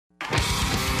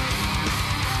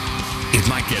It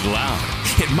might get loud.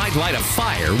 It might light a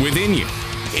fire within you.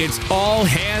 It's all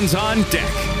hands on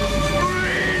deck.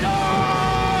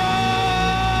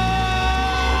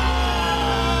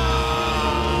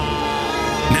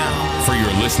 Now, for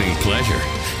your listening pleasure,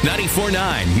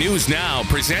 94.9 News Now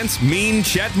presents Mean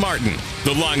Chet Martin,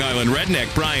 the Long Island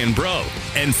redneck Brian Bro,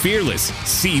 and fearless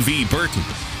C.V. Burton.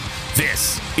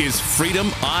 This is Freedom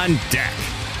on Deck.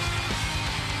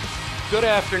 Good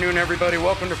afternoon, everybody.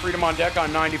 Welcome to Freedom on Deck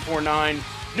on 94.9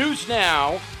 News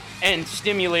Now and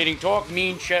stimulating talk.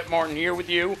 Mean Chet Martin here with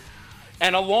you.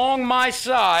 And along my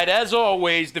side, as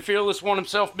always, the fearless one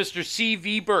himself, Mr.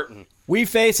 C.V. Burton. We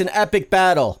face an epic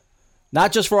battle,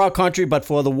 not just for our country, but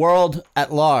for the world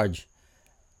at large.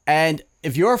 And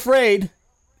if you're afraid,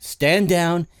 stand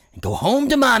down and go home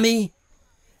to mommy.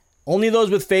 Only those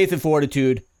with faith and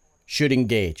fortitude should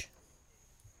engage.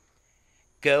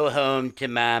 Go home to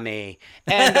mommy.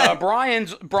 And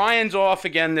Brian's off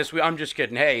again this week. I'm just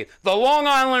kidding. Hey, the Long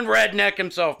Island redneck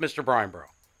himself, Mr. Brian Bro.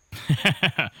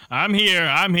 I'm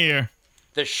here.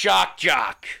 The shock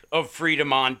jock of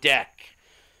Freedom on Deck.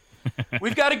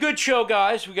 We've got a good show,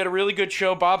 guys. We've got a really good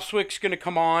show. Bob Swick's going to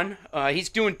come on. He's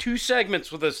doing 2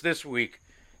 segments with us this week.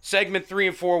 Segment 3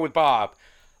 and 4 with Bob.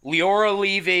 Leora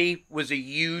Levy was a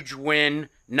huge win.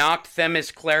 Knocked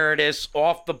Themis Claridis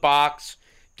off the box.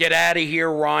 Get out of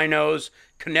here, rhinos.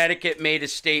 Connecticut made a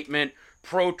statement.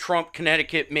 Pro-Trump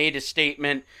Connecticut made a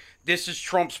statement. This is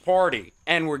Trump's party,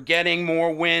 and we're getting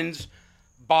more wins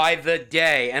by the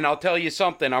day. And I'll tell you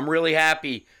something. I'm really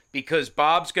happy because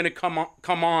Bob's going to come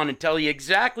on and tell you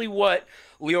exactly what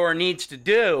Leora needs to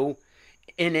do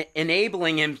in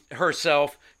enabling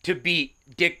herself to beat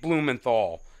Dick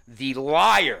Blumenthal, the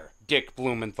liar Dick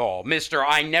Blumenthal, Mr.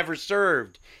 I never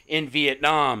served in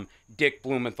Vietnam, Dick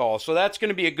Blumenthal. So that's going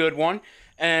to be a good one.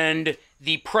 And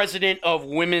the president of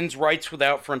Women's Rights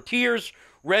Without Frontiers,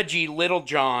 Reggie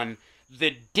Littlejohn,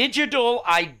 the digital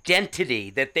identity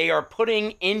that they are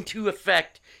putting into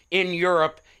effect in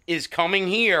Europe is coming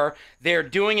here. They're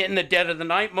doing it in the dead of the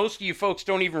night. Most of you folks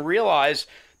don't even realize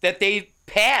that they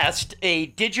passed a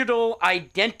digital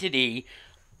identity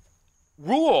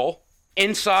rule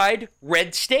inside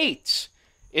red states.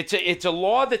 It's a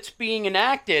law that's being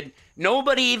enacted.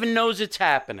 Nobody even knows it's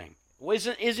happening.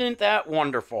 Isn't that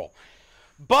wonderful?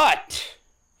 But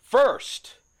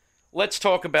first, let's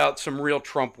talk about some real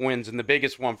Trump wins. And the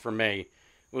biggest one for me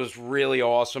was really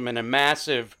awesome. And a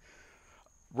massive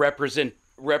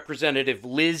Representative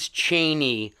Liz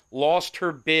Cheney lost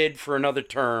her bid for another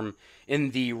term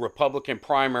in the Republican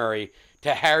primary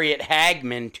to Harriet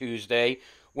Hagman Tuesday.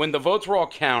 When the votes were all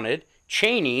counted,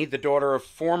 Cheney, the daughter of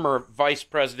former Vice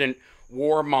President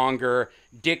warmonger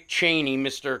Dick Cheney,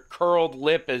 Mr. Curled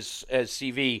Lip, as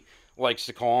CV likes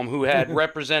to call him, who had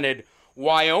represented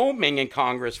Wyoming in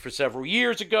Congress for several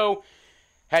years ago,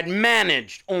 had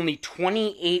managed only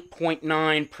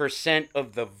 28.9%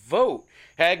 of the vote.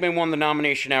 Hagman won the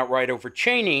nomination outright over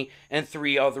Cheney and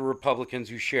 3 other Republicans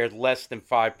who shared less than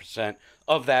 5%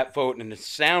 of that vote, and it's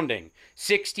sounding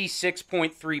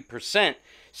 66.3%.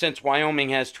 Since Wyoming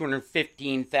has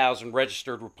 215,000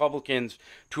 registered Republicans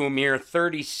to a mere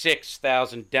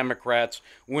 36,000 Democrats,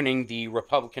 winning the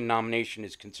Republican nomination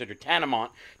is considered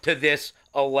tantamount to this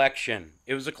election.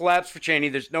 It was a collapse for Cheney.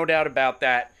 There's no doubt about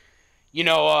that. You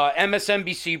know,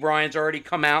 MSNBC, Brian's already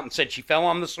come out and said she fell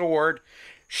on the sword.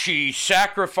 She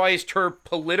sacrificed her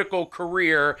political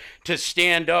career to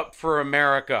stand up for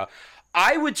America.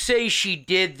 I would say she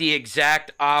did the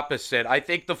exact opposite. I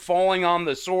think the falling on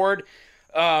the sword...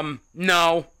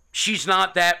 no, she's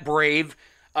not that brave.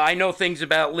 I know things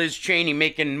about Liz Cheney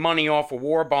making money off of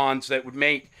war bonds that would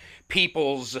make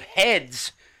people's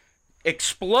heads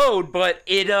explode, but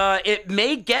it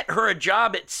may get her a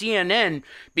job at CNN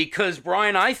because,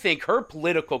 Brian, I think her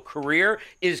political career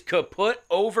is kaput,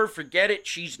 over, forget it,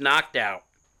 she's knocked out.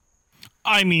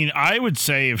 I mean, I would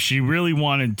say if she really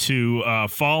wanted to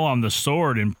fall on the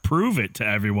sword and prove it to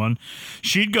everyone,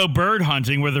 she'd go bird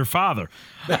hunting with her father.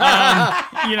 Listen,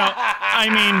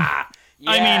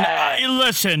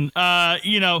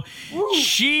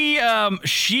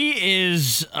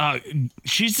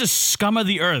 she's the scum of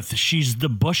the earth. She's the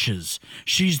Bushes.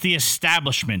 She's the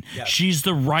establishment. Yep. She's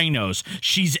the rhinos.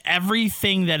 She's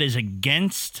everything that is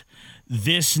against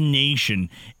this nation,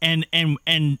 and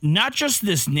not just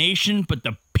this nation, but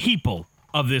the people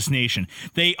of this nation.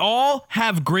 They all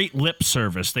have great lip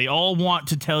service. They all want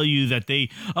to tell you that they're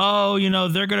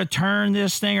going to turn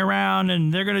this thing around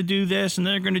and they're going to do this and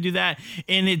they're going to do that.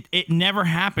 And it never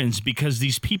happens because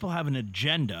these people have an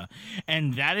agenda,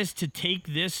 and that is to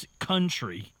take this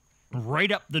country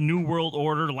right up the New World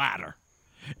Order ladder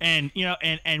And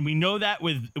and we know that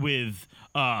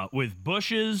with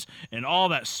Bush's and all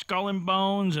that Skull and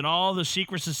Bones and all the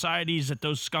secret societies that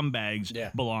those scumbags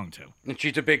belong to. And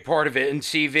she's a big part of it. And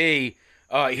CV,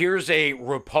 here's a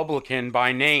Republican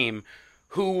by name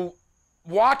who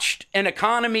watched an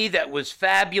economy that was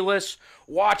fabulous,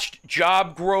 watched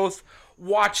job growth,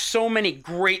 watched so many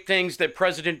great things that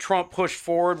President Trump pushed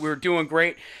forward. We were doing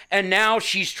great. And now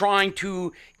she's trying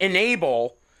to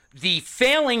enable the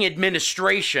failing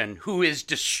administration who is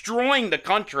destroying the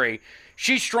country.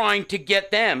 She's trying to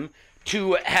get them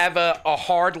to have a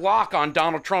hard lock on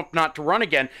Donald Trump not to run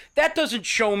again. That doesn't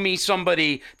show me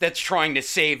somebody that's trying to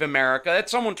save America.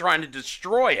 That's someone trying to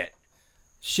destroy it.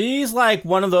 She's like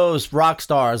one of those rock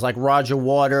stars like Roger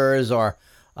Waters or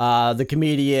the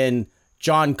comedian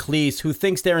John Cleese, who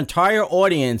thinks their entire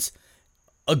audience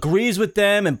agrees with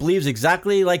them and believes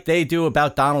exactly like they do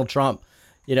about Donald Trump.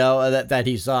 You know, that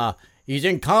he's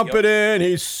incompetent,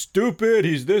 he's stupid,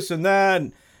 he's this and that.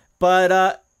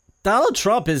 But Donald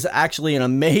Trump is actually an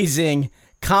amazing,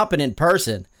 competent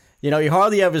person. You know, he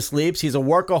hardly ever sleeps. He's a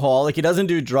workaholic. He doesn't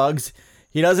do drugs.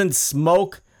 He doesn't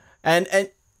smoke, and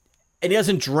he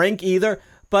doesn't drink either.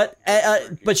 But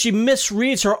she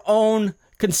misreads her own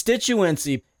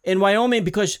constituency in Wyoming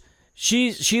because she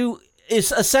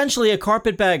is essentially a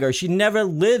carpetbagger. She never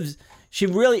lives. She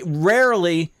really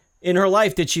rarely in her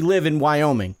life did she live in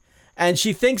Wyoming, and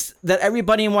she thinks that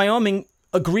everybody in Wyoming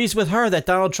agrees with her that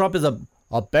Donald Trump is a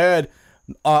bad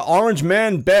orange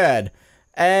man, bad.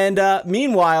 And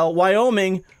meanwhile,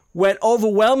 Wyoming went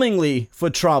overwhelmingly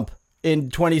for Trump in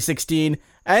 2016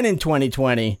 and in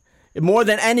 2020, more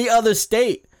than any other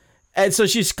state. And so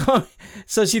she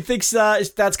thinks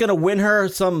that's going to win her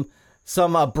some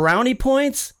brownie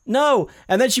points. No,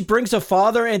 and then she brings her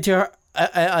father into her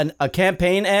a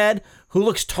campaign ad, who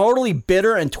looks totally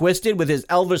bitter and twisted with his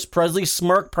Elvis Presley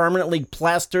smirk permanently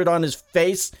plastered on his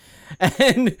face.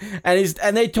 And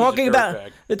they're talking about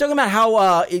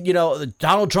how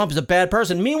Donald Trump is a bad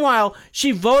person. Meanwhile,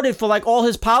 she voted for like all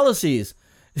his policies.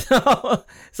 So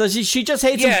she just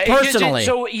hates him personally.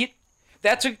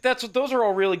 Those are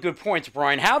all really good points,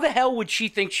 Brian. How the hell would she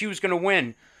think she was going to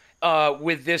win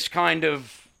with this kind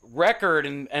of record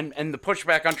and the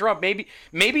pushback on Trump?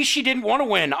 Maybe she didn't want to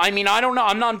win. I mean, I don't know.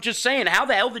 I'm just saying. How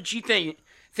the hell did she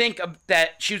think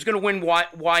that she was going to win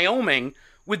Wyoming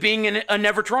with being a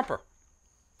never Trumper?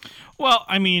 Well,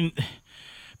 I mean,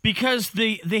 because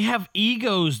they have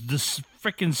egos the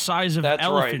freaking size of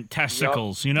elephant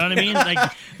testicles. Yep. You know what I mean?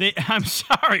 Like I'm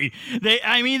sorry.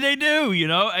 They do. You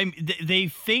know, they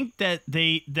think that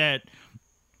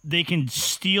they can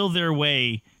steal their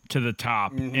way to the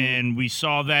top, and we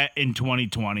saw that in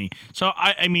 2020. So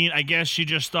I guess she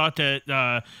just thought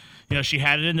that she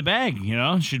had it in the bag. You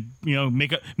know, should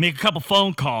make a couple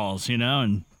phone calls.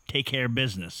 And take care of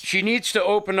business. She needs to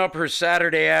open up her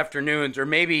Saturday afternoons, or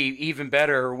maybe even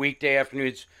better, her weekday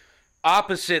afternoons,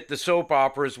 opposite the soap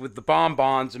operas with the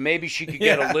bonbons, and maybe she could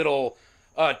get a little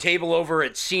table over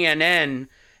at CNN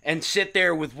and sit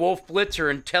there with Wolf Blitzer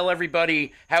and tell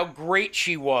everybody how great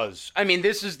she was. I mean,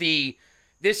 this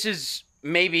is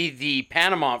maybe the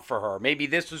Panama for her. Maybe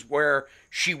this is where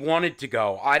she wanted to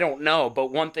go. I don't know,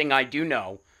 but one thing I do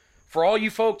know, for all you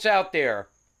folks out there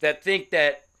that think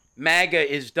that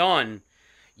MAGA is done,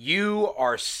 you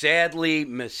are sadly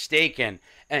mistaken.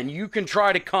 And you can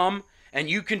try to come and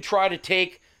you can try to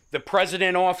take the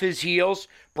president off his heels,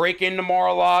 break into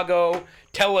Mar-a-Lago,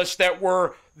 tell us that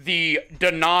we're the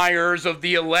deniers of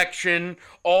the election,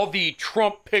 all the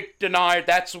Trump pick deniers.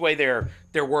 That's the way they're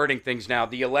wording things now,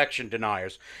 the election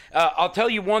deniers. I'll tell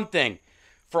you one thing.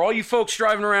 For all you folks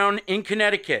driving around in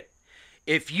Connecticut,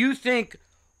 if you think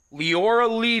Leora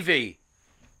Levy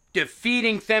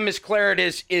defeating Themis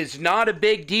Klarides is not a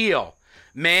big deal,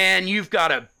 man, you've got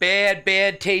a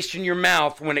bad taste in your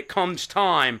mouth when it comes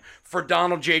time for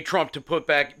Donald J. Trump to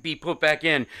be put back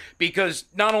in. Because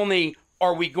not only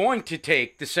are we going to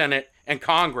take the Senate and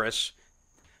Congress,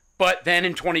 but then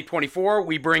in 2024,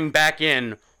 we bring back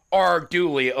in our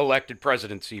duly elected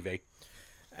president, CV.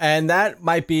 And that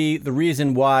might be the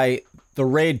reason why the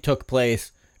raid took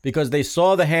place, because they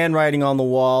saw the handwriting on the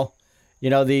wall.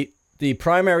 The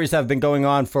primaries have been going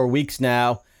on for weeks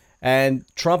now, and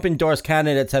Trump-endorsed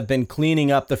candidates have been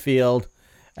cleaning up the field,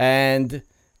 and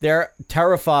they're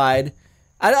terrified.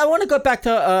 I want to go back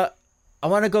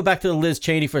to Liz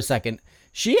Cheney for a second.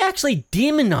 She actually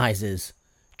demonizes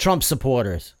Trump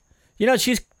supporters.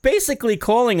 She's basically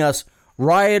calling us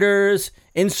rioters,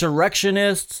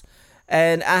 insurrectionists,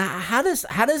 and how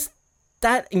does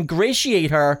that ingratiate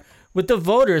her with the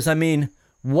voters? I mean,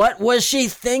 what was she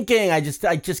thinking? I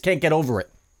just can't get over it.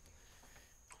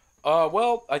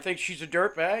 Well, I think she's a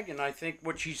dirtbag, and I think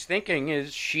what she's thinking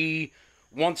is she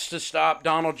wants to stop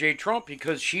Donald J. Trump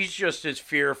because she's just as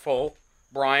fearful,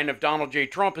 Brian, of Donald J.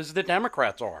 Trump as the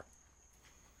Democrats are.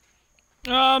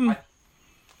 I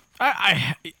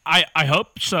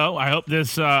hope so. I hope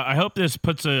this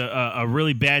puts a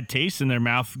really bad taste in their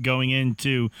mouth going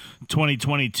into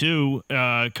 2022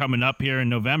 coming up here in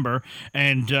November,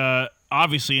 and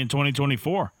obviously in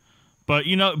 2024. But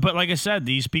like I said,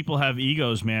 these people have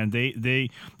egos, man.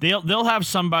 They'll have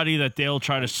somebody that they'll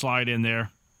try to slide in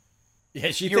there.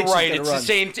 Yeah, You're right.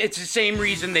 It's the same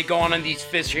reason they go on these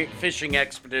fishing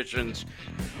expeditions.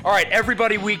 All right,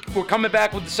 everybody, we're coming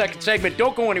back with the second segment.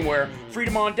 Don't go anywhere.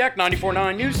 Freedom on Deck,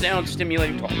 94.9 News Now, and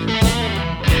Stimulating Talk.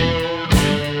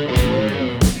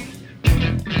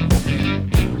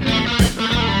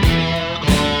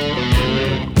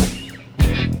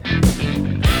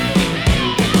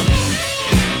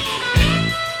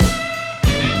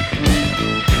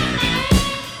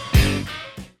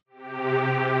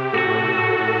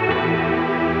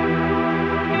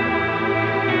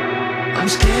 I'm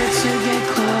scared to get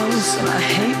close, and I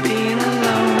hate being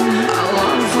alone. I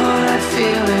long for that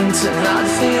feeling to not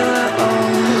feel at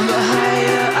all. The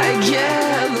higher I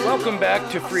get. Welcome back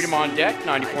to Freedom on Deck,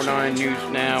 94.9 News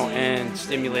Now and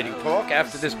Stimulating Talk.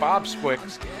 After this, Bob Swick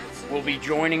will be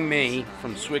joining me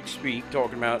from Swick Speak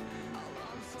talking about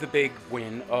the big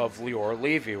win of Leora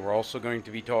Levy. We're also going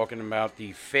to be talking about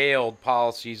the failed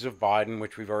policies of Biden,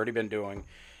 which we've already been doing,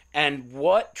 and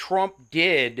what Trump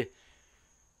did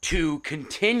to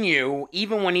continue,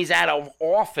 even when he's out of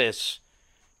office,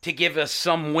 to give us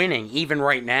some winning, even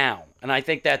right now. And I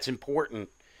think that's important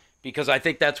because I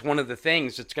think that's one of the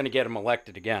things that's going to get him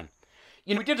elected again.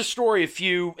 You know, we did a story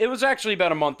it was actually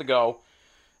about a month ago,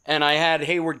 and I had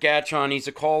Hayward Gatch on. He's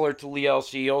a caller to Lee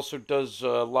Elsey. He also does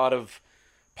a lot of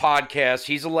podcasts.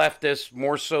 He's a leftist,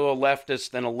 more so a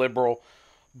leftist than a liberal.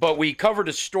 But we covered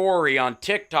a story on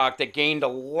TikTok that gained a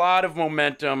lot of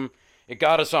momentum. It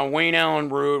got us on Wayne Allen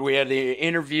Root. We had the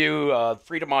interview.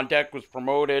 Freedom on Deck was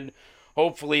promoted.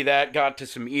 Hopefully that got to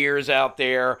some ears out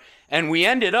there. And we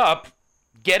ended up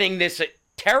getting this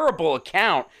terrible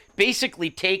account basically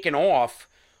taken off,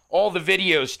 all the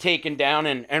videos taken down,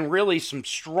 and really some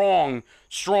strong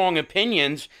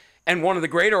opinions. And one of the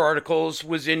greater articles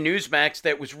was in Newsmax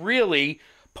that was really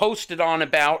posted on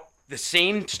about the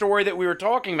same story that we were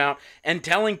talking about and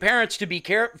telling parents to be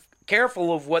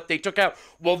careful of what they took out.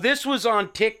 Well, this was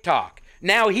on TikTok.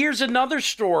 Now, here's another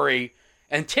story,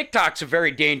 and TikTok's a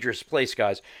very dangerous place,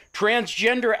 guys.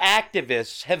 Transgender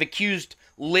activists have accused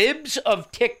libs of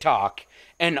TikTok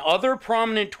and other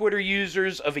prominent Twitter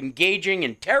users of engaging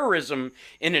in terrorism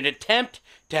in an attempt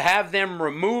to have them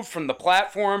removed from the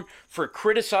platform for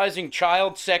criticizing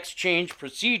child sex change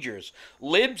procedures.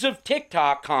 Libs of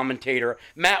TikTok commentator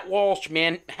Matt Walsh,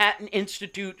 Manhattan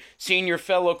Institute senior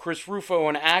fellow Chris Rufo,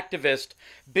 and activist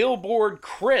Billboard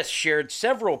Chris shared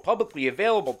several publicly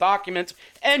available documents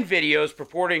and videos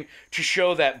purporting to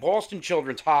show that Boston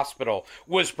Children's Hospital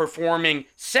was performing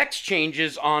sex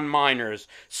changes on minors,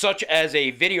 such as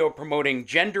a video promoting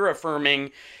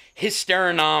gender-affirming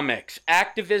hysteronomics.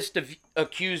 Activists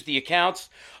accused the accounts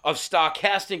of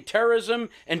stochastic terrorism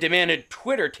and demanded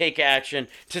Twitter take action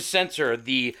to censor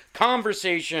the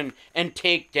conversation and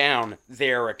take down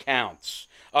their accounts.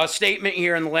 A statement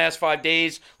here in the last 5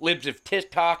 days, Libs of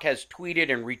TikTok has tweeted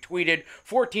and retweeted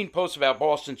 14 posts about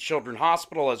Boston Children's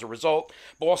Hospital. As a result,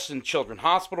 Boston Children's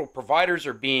Hospital providers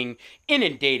are being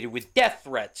inundated with death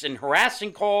threats and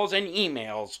harassing calls and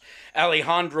emails.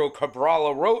 Alejandro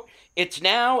Cabral wrote, "It's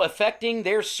now affecting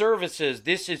their services."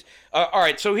 This is, all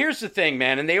right, so here's the thing,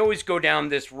 man, and they always go down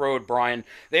this road, Brian.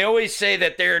 They always say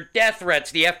that they're death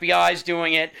threats. The FBI's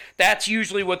doing it. That's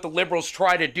usually what the liberals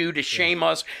try to do to shame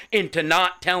us into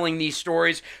not telling these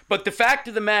stories. But the fact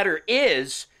of the matter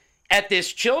is, at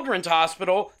this children's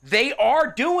hospital, they are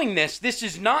doing this. This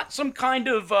is not some kind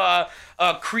of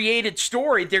created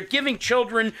story. They're giving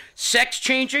children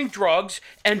sex-changing drugs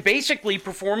and basically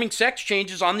performing sex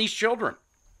changes on these children.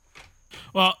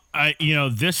 Well,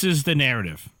 this is the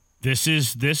narrative. This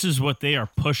is what they are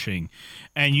pushing,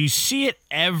 and you see it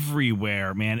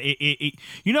everywhere, man.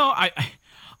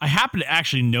 I happened to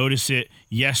actually notice it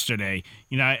yesterday.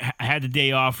 I had the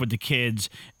day off with the kids,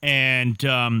 and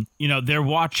they're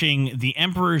watching The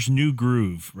Emperor's New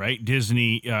Groove, right?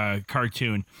 Disney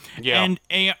cartoon. Yeah.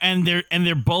 And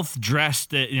they're both dressed.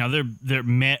 They're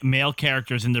male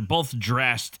characters, and they're both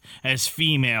dressed as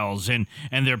females, and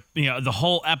they're the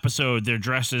whole episode they're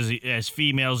dressed as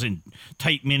females in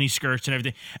tight mini skirts and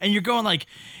everything. And you're going like,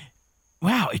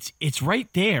 wow, it's right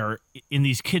there in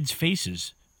these kids'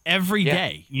 faces. every Yeah.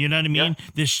 day. You know what I mean? Yeah.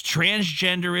 This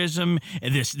transgenderism,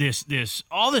 and this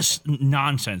all this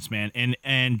nonsense, man.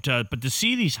 But to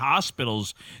see these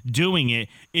hospitals doing it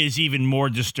is even more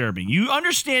disturbing. You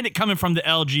understand it coming from the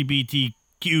LGBTQ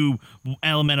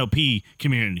LMNOP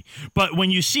community, but when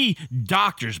you see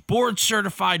doctors, board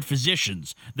certified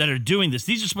physicians that are doing this,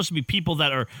 these are supposed to be people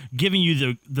that are giving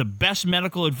you the best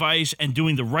medical advice and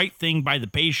doing the right thing by the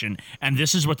patient, and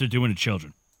this is what they're doing to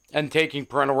children. And taking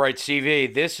parental rights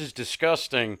CV. This is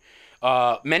disgusting.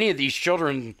 Many of these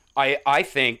children, I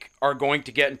think, are going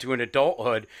to get into an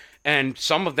adulthood, and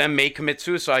some of them may commit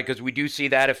suicide because we do see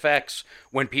that effects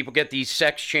when people get these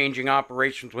sex-changing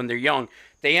operations when they're young.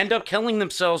 They end up killing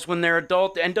themselves when they're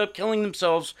adult, end up killing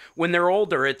themselves when they're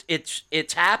older.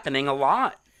 It's happening a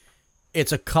lot.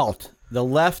 It's a cult. The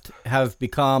left have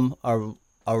become a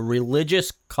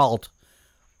religious cult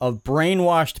of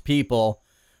brainwashed people,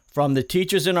 from the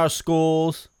teachers in our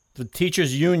schools, the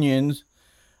teachers' unions,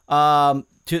 to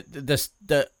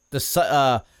the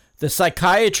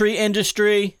psychiatry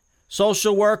industry,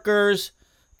 social workers,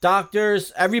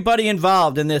 doctors, everybody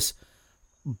involved in this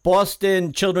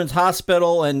Boston Children's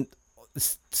Hospital and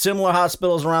similar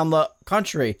hospitals around the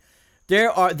country. They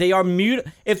are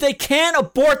if they can't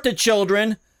abort the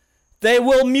children, they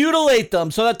will mutilate them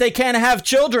so that they can't have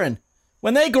children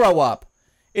when they grow up.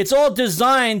 It's all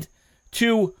designed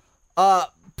to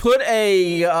put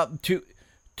to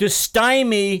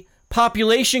stymie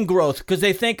population growth, because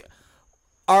they think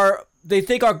the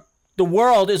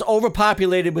world is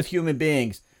overpopulated with human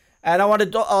beings. And I want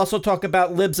to also talk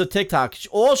about Libs of TikTok.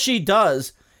 All she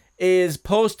does is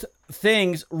post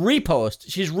things,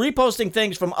 She's reposting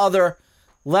things from other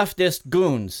leftist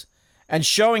goons and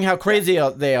showing how crazy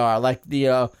they are, like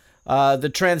the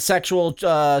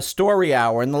transsexual story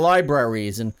hour in the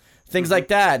libraries and things like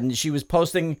that. And she was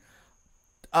posting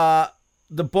the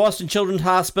Boston Children's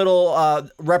Hospital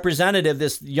representative,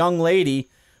 this young lady,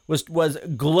 was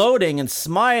gloating and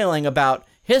smiling about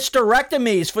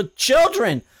hysterectomies for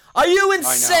children. Are you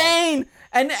insane?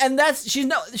 And that's she's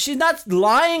not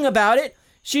lying about it.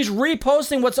 She's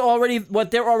reposting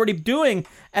what they're already doing,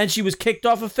 and she was kicked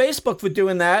off of Facebook for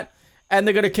doing that, and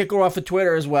they're gonna kick her off of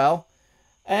Twitter as well.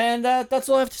 And that's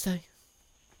all I have to say.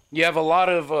 You have a lot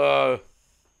of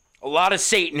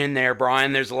Satan in there,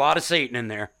 Brian. There's a lot of Satan in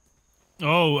there.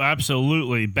 Oh,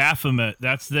 absolutely. Baphomet.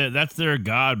 That's their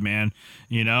god, man.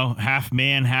 You know, half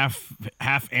man, half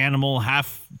animal,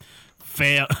 half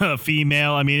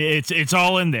female. I mean, it's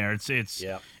all in there.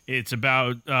 It's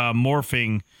about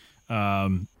morphing,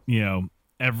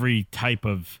 every type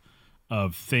of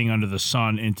thing under the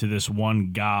sun into this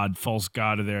one god, false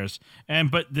god of theirs.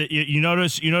 But you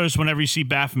notice whenever you see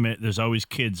Baphomet, there's always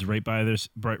kids right by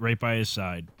his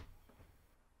side.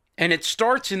 And it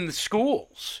starts in the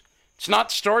schools. It's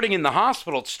not starting in the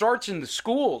hospital. It starts in the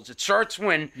schools. It starts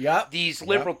when these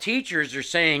liberal teachers are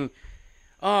saying,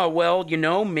 "Oh, well,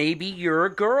 maybe you're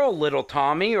a girl, little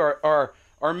Tommy, or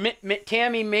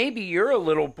Tammy, maybe you're a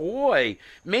little boy.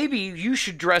 Maybe you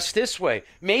should dress this way.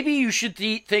 Maybe you should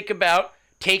think about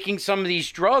taking some of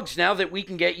these drugs now that we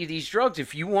can get you these drugs.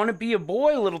 If you want to be a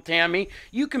boy, little Tammy,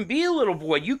 you can be a little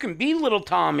boy. You can be little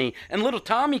Tommy, and little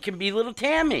Tommy can be little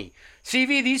Tammy."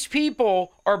 CV, these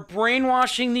people are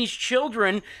brainwashing these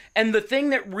children, and the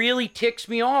thing that really ticks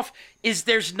me off is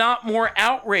there's not more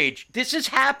outrage. This is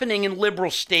happening in liberal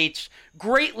states,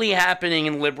 greatly happening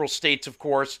in liberal states, of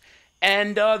course,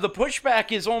 and the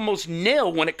pushback is almost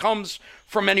nil when it comes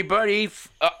from anybody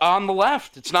on the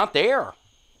left. It's not there.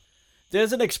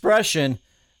 There's an expression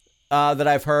that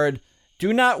I've heard: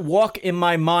 "Do not walk in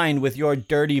my mind with your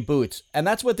dirty boots." And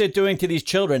that's what they're doing to these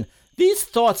children. These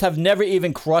thoughts have never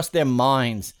even crossed their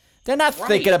minds. They're not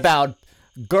thinking about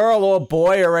girl or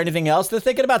boy or anything else. They're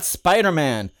thinking about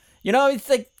Spider-Man. It's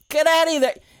like, get out of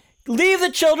there. Leave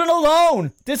the children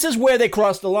alone. This is where they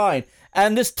cross the line.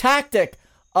 And this tactic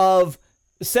of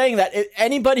saying that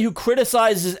anybody who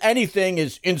criticizes anything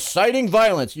is inciting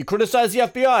violence. You criticize the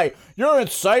FBI, you're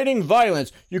inciting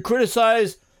violence. You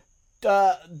criticize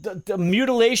the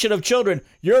mutilation of children,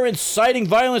 you're inciting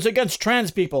violence against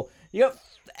trans people.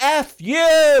 F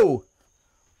you!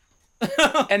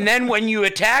 And then when you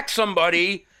attack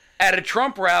somebody at a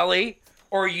Trump rally,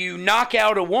 or you knock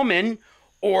out a woman,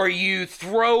 or you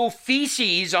throw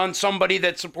feces on somebody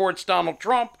that supports Donald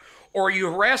Trump, or you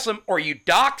harass them, or you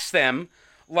dox them,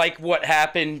 like what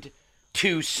happened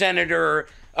to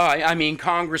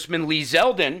Congressman Lee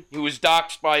Zeldin, who was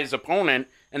doxxed by his opponent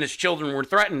and his children were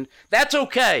threatened, that's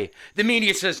okay. The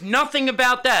media says nothing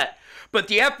about that. But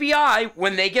the FBI,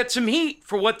 when they get some heat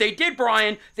for what they did,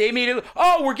 Brian, they immediately,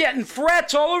 we're getting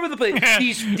threats all over the place.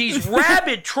 These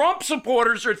rabid Trump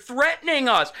supporters are threatening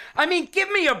us. I mean, give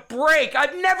me a break.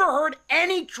 I've never heard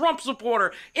any Trump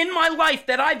supporter in my life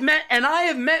that I've met, and I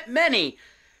have met many,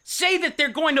 say that they're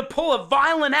going to pull a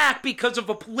violent act because of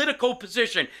a political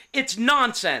position. It's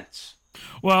nonsense.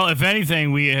 Well, if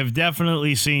anything, we have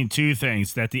definitely seen two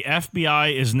things: that the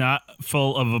FBI is not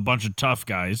full of a bunch of tough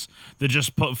guys; they're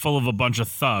just full of a bunch of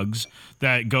thugs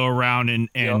that go around and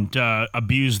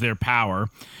abuse their power.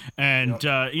 And we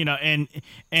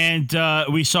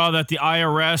saw that the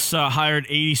IRS hired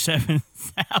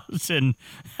 87,000.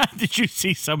 Did you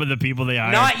see some of the people they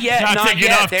hired? Not yet. I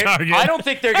don't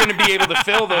think they're going to be able to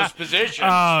fill those positions.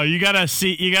 Oh, you gotta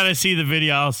see the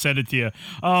video. I'll send it to you.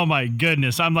 Oh my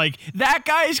goodness! I'm like, that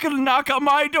guy's gonna knock on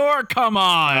my door. Come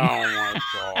on! Oh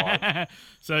my God!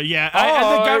 So yeah, the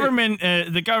government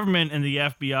and the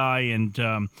FBI and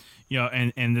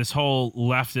this whole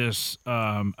leftist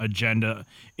agenda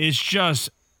is just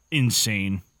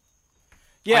insane.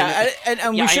 Yeah,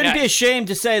 and we shouldn't be ashamed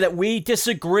to say that we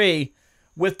disagree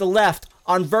with the left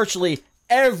on virtually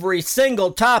every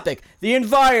single topic: the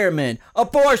environment,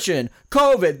 abortion,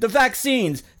 COVID, the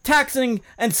vaccines, taxing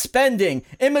and spending,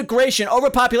 immigration,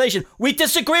 overpopulation. We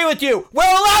disagree with you. We're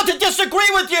allowed to disagree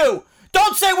with you.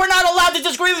 Don't say we're not allowed to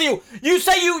disagree with you. You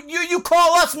say you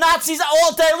call us Nazis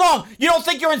all day long. You don't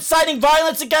think you're inciting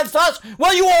violence against us?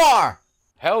 Well, you are.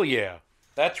 Hell yeah.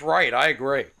 That's right. I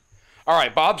agree. All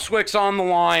right, Bob Swick's on the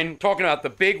line, talking about the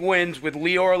big wins with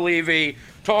Leora Levy,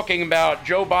 talking about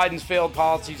Joe Biden's failed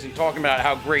policies, and talking about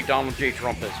how great Donald J.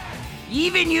 Trump is.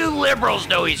 Even you liberals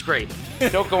know he's great.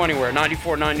 Don't go anywhere.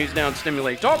 94.9 News Now and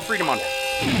Stimulate. Talk Freedom Monday.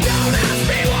 Don't ask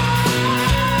me why.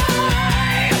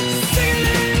 Singing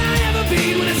than I ever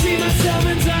be when I see myself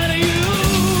inside of you.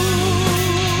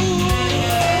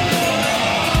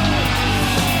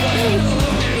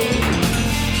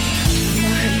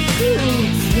 My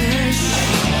goodness.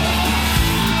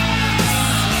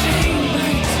 Sing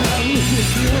my tongue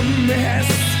with your mess.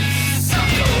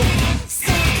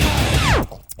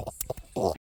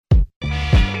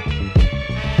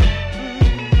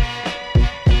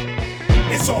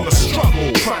 It's all a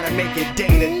struggle. Trying to make it day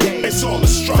to day. It's all a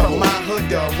struggle. From my hood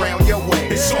to around your way.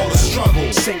 It's all a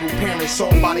struggle. Single parents all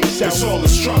by themselves. It's all a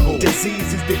struggle.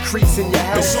 Disease is decreasing your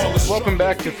health. It's all a struggle. Welcome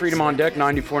back to Freedom on Deck,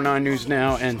 94.9 News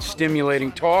Now and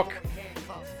Stimulating Talk.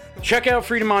 Check out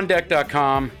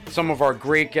freedomondeck.com. Some of our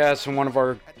great guests and one of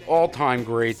our all-time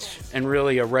greats, and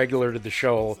really a regular to the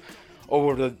show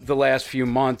over the last few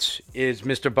months, is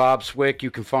Mr. Bob Swick.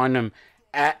 You can find him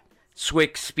at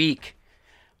Swick Speak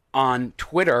on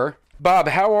Twitter. Bob,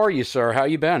 how are you, sir? How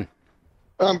you been?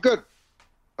 I'm good.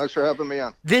 Thanks for having me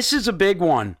on. This is a big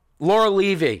one. Laura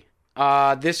Levy.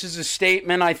 This is a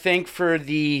statement, I think, for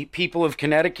the people of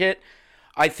Connecticut.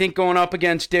 I think going up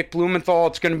against Dick Blumenthal,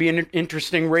 it's going to be an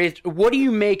interesting race. What do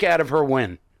you make out of her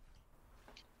win?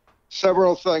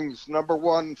 Several things. Number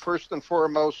one, first and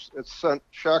foremost, it sent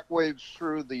shockwaves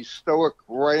through the stoic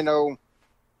rhino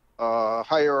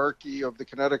hierarchy of the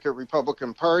Connecticut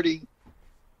Republican Party,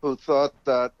 who thought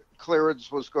that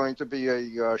Clarence was going to be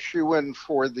a shoo-in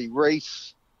for the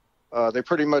race. They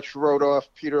pretty much wrote off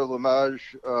Peter Lamage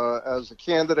as a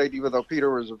candidate, even though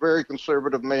Peter was a very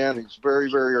conservative man. He's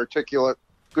very, very articulate,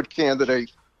 good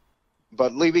candidate.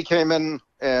 But Levy came in,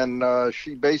 and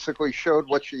she basically showed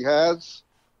what she has,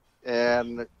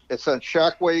 and it sent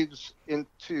shockwaves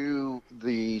into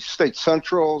the state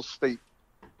central, state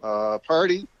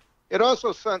party. It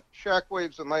also sent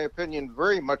shockwaves, in my opinion,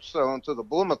 very much so into the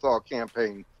Blumenthal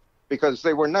campaign, because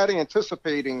they were not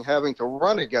anticipating having to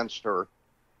run against her.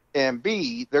 And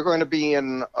B, they're going to be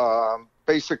in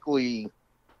basically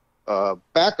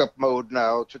backup mode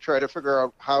now to try to figure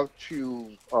out how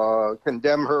to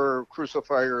condemn her,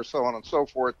 crucify her, so on and so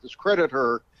forth, discredit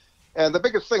her. And the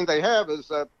biggest thing they have is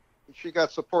that she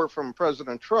got support from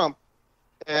President Trump.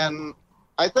 And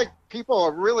I think people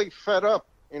are really fed up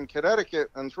in Connecticut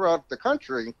and throughout the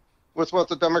country with what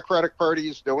the Democratic Party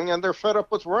is doing, and they're fed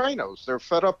up with rhinos. They're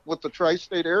fed up with the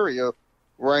tri-state area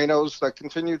rhinos that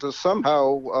continue to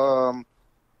somehow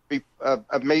be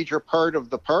a major part of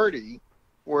the party,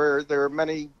 where there are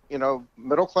many,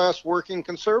 middle-class working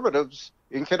conservatives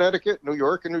in Connecticut, New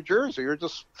York, and New Jersey who are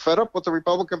just fed up with the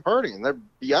Republican Party, and they're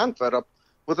beyond fed up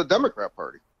with the Democrat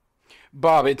Party.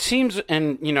 Bob, it seems,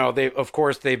 and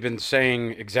they've been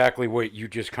saying exactly what you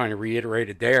just kind of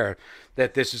reiterated there,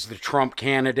 that this is the Trump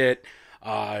candidate.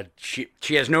 She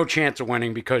has no chance of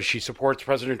winning because she supports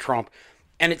President Trump.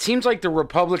 And it seems like the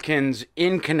Republicans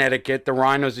in Connecticut, the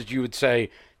rhinos, as you would say,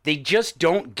 they just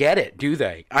don't get it, do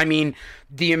they? I mean,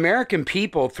 the American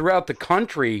people throughout the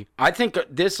country, I think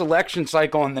this election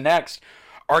cycle and the next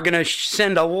are going to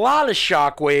send a lot of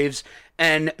shockwaves,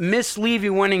 and Miss Levy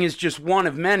winning is just one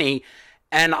of many.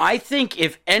 And I think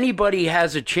if anybody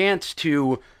has a chance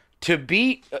to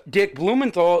beat Dick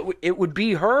Blumenthal, it would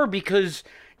be her, because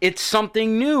it's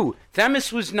something new.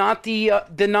 Themis was not the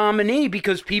nominee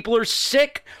because people are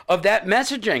sick of that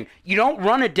messaging. You don't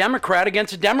run a Democrat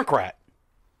against a Democrat.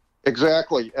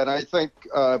 Exactly. And I think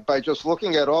by just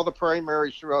looking at all the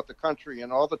primaries throughout the country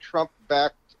and all the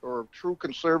Trump-backed or true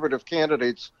conservative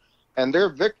candidates and their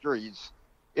victories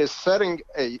is setting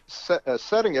a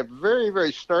very,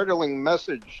 very startling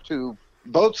message to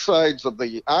both sides of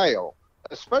the aisle,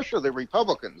 especially the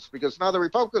Republicans, because now the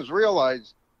Republicans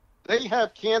realize they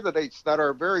have candidates that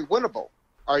are very winnable.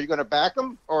 Are you going to back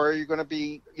them, or are you going to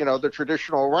be, the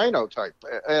traditional rhino type?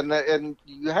 And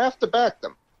you have to back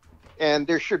them. And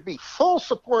there should be full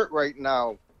support right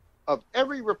now of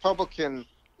every Republican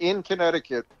in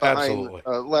Connecticut behind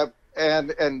Lev,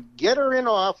 and get her in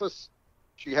office.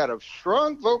 She had a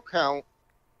strong vote count,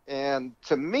 and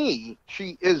to me,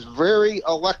 she is very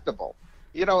electable.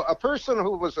 A person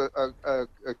who was a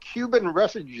Cuban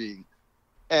refugee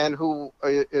and who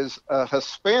is a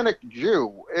Hispanic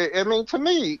Jew. I mean, to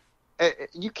me,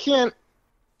 you can't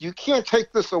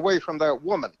take this away from that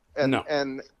woman.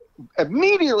 And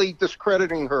immediately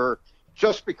discrediting her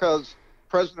just because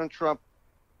President Trump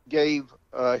gave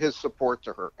his support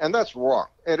to her, and that's wrong.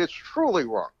 And it's truly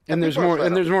wrong. And there's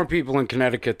more people in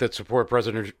Connecticut that support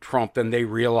President Trump than they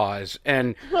realize.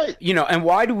 And right. And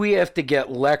why do we have to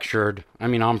get lectured? I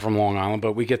mean, I'm from Long Island,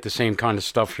 but we get the same kind of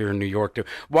stuff here in New York too.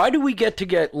 Why do we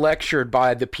get lectured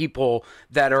by the people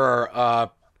that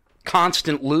are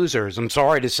constant losers? I'm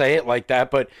sorry to say it like that,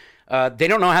 but they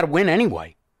don't know how to win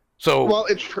anyway. So well,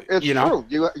 it's true.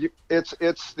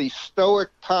 It's the stoic,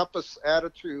 pompous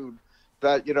attitude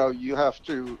that you have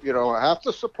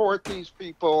to support these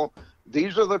people.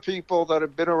 These are the people that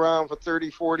have been around for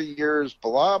 30, 40 years,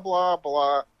 blah, blah,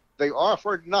 blah. They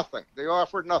offered nothing. They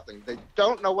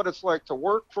don't know what it's like to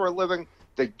work for a living.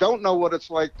 They don't know what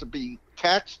it's like to be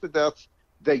taxed to death.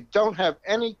 They don't have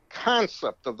any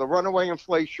concept of the runaway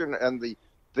inflation and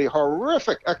the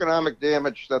horrific economic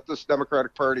damage that this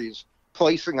Democratic Party is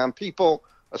placing on people,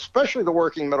 especially the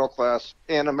working middle class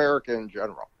and America in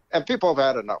general. And people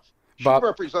have had enough. She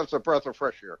represents a breath of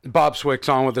fresh air. Bob Swick's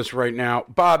on with us right now.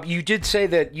 Bob, you did say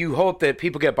that you hope that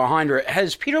people get behind her.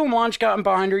 Has Peter LaManche gotten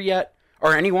behind her yet?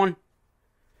 Or anyone?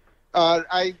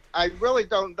 I really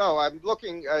don't know. I'm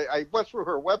looking. I went through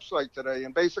her website today,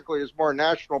 and basically there's more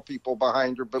national people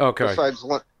behind her, but besides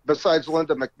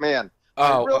Linda McMahon.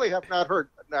 I really have not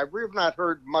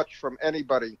heard much from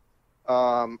anybody.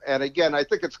 And again, I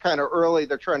think it's kind of early.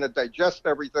 They're trying to digest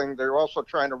everything. They're also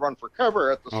trying to run for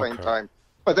cover at the same time.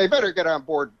 But they better get on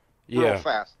board real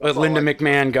fast. But Linda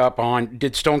McMahon got behind.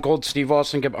 Did Stone Cold Steve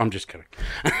Austin get? I'm just kidding.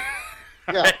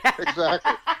 Yeah,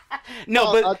 exactly.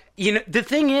 No, but the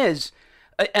thing is,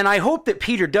 and I hope that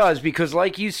Peter does, because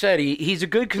like you said, he's a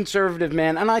good conservative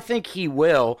man, and I think he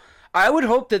will. I would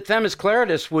hope that Themis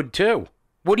Klarides would too.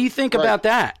 What do you think about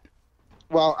that?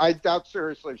 Well, I doubt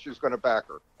seriously she's going to back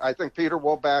her. I think Peter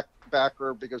will back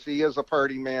her because he is a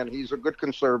party man. He's a good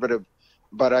conservative,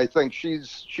 but I think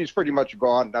she's pretty much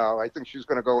gone now. I think she's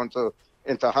going to go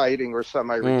into hiding or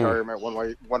semi-retirement one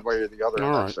way or the other.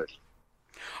 All right.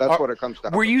 That's what it comes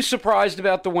down to. Were you surprised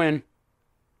about the win?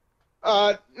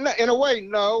 In a way,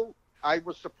 no. I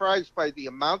was surprised by the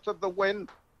amount of the win,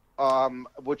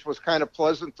 which was kind of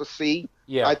pleasant to see.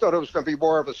 Yeah. I thought it was going to be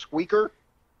more of a squeaker.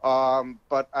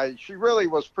 But she really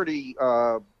was pretty,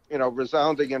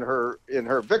 resounding in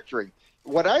her victory.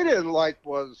 What I didn't like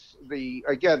was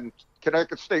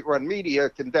Connecticut state-run media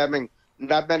condemning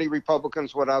not many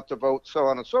Republicans went out to vote, so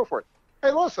on and so forth.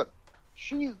 Hey, listen,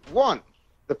 she won.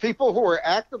 The people who were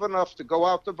active enough to go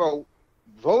out to vote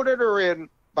voted her in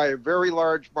by a very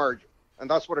large margin, and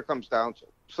that's what it comes down to.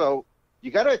 So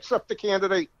you got to accept the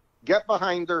candidate, get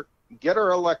behind her, get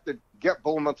her elected, get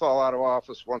Blumenthal out of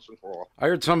office once and for all. I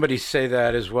heard somebody say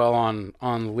that as well on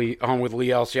with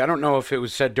Lee Elsey. I don't know if it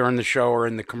was said during the show or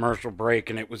in the commercial break,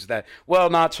 and it was that, well,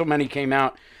 not so many came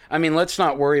out. I mean, let's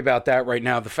not worry about that right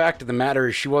now. The fact of the matter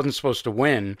is she wasn't supposed to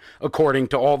win, according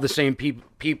to all the same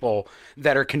people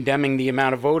that are condemning the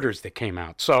amount of voters that came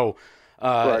out. So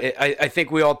right. I think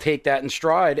we all take that in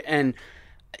stride. And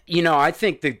I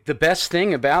think the best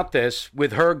thing about this,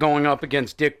 with her going up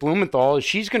against Dick Blumenthal, is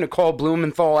she's going to call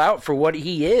Blumenthal out for what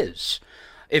he is.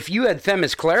 If you had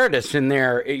Themis Klarides in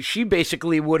there, she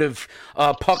basically would have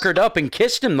puckered up and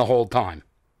kissed him the whole time.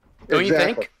 Don't you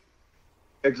think?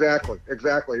 Exactly.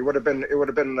 It would have been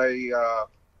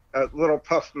a little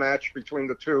tough match between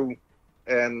the two,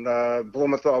 and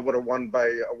Blumenthal would have won by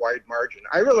a wide margin.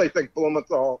 I really think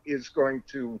Blumenthal is going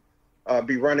to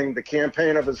be running the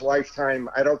campaign of his lifetime.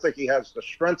 I don't think he has the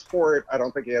strength for it. I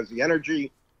don't think he has the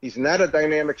energy. He's not a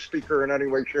dynamic speaker in any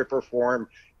way, shape, or form.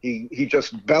 He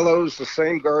just bellows the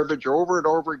same garbage over and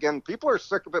over again. People are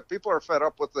sick of it. People are fed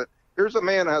up with it. Here's a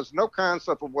man who has no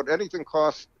concept of what anything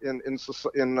costs in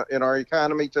our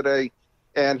economy today,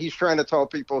 and he's trying to tell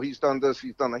people he's done this,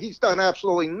 he's done that. He's done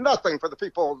absolutely nothing for the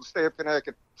people of the state of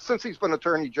Connecticut since he's been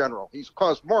Attorney General. He's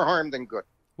caused more harm than good.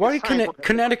 Why do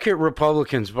Connecticut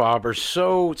Republicans, Bob, are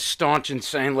so staunch in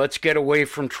saying, let's get away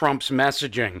from Trump's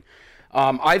messaging?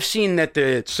 I've seen that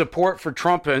the support for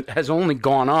Trump has only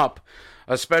gone up,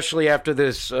 especially after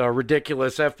this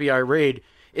ridiculous FBI raid.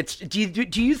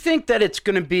 Do you think that it's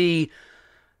going to be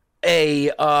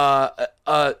a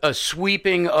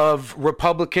sweeping of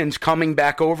Republicans coming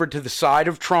back over to the side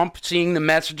of Trump, seeing the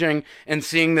messaging and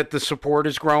seeing that the support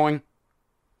is growing?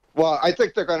 Well, I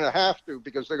think they're going to have to,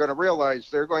 because they're going to realize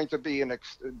they're going to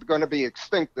be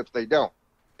extinct if they don't.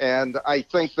 And I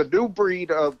think the new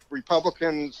breed of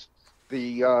Republicans,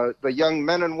 the young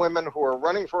men and women who are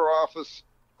running for office,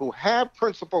 who have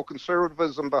principled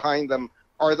conservatism behind them,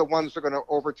 are the ones that are going to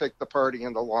overtake the party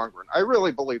in the long run. I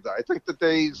really believe that. I think the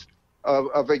days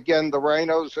of again, the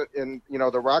rhinos in,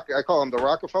 I call them the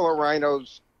Rockefeller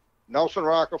rhinos, Nelson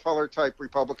Rockefeller type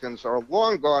Republicans are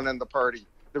long gone in the party.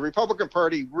 The Republican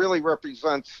Party really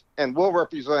represents and will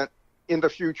represent in the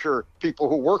future people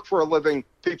who work for a living,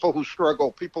 people who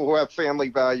struggle, people who have family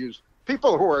values,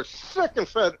 people who are sick and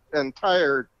fed and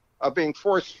tired of being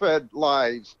force-fed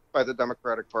lies by the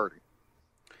Democratic Party.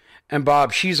 And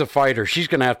Bob, she's a fighter. She's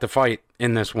going to have to fight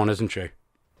in this one, isn't she?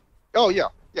 Oh, yeah.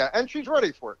 Yeah, and she's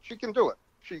ready for it. She can do it.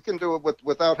 She can do it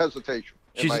without hesitation,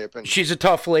 in my opinion. She's a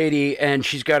tough lady, and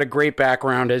she's got a great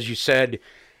background. As you said,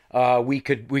 we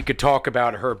could talk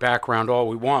about her background all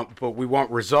we want, but we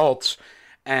want results.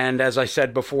 And as I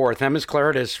said before, Themis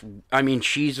Klarides, I mean,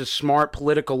 she's a smart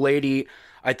political lady.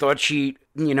 I thought she,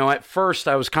 at first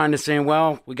I was kind of saying,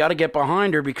 well, we got to get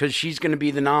behind her because she's going to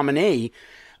be the nominee.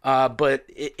 But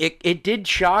it did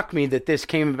shock me that this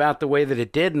came about the way that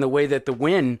it did, and the way that the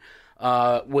win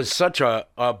was such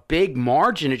a big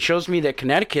margin. It shows me that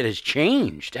Connecticut has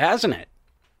changed, hasn't it?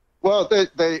 Well,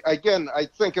 they again, I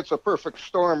think it's a perfect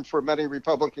storm for many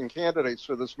Republican candidates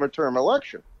for this midterm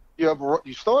election. You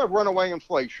still have runaway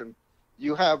inflation.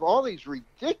 You have all these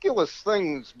ridiculous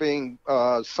things being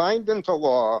signed into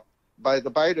law by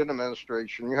the Biden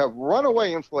administration. You have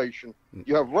runaway inflation.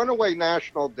 You have runaway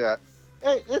national debt.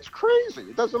 It's crazy.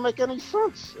 It doesn't make any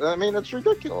sense. I mean, it's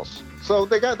ridiculous. So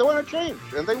they want to change,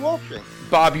 and they will change.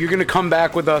 Bob, you're going to come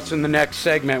back with us in the next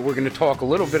segment. We're going to talk a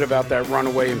little bit about that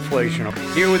runaway inflation.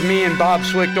 Here with me and Bob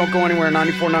Swick. Don't go anywhere.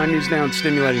 94.9 News Now and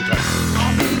Stimulating Talk.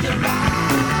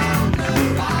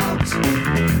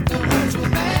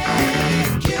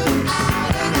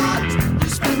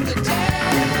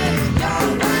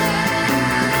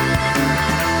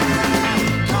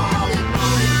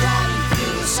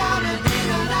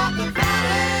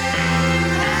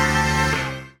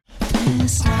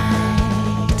 This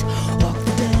night, walk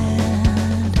the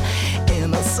dead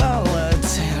in a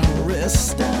solitary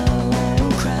style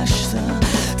and crash the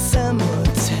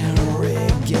cemetery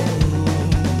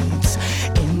gates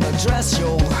in the dress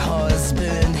your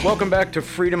husband. Welcome back to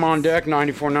Freedom on Deck,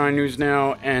 94.9 News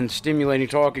Now and Stimulating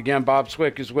Talk. Again, Bob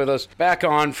Swick is with us back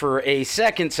on for a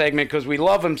second segment because we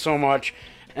love him so much.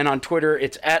 And on Twitter,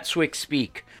 it's at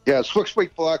SwickSpeak. Yeah,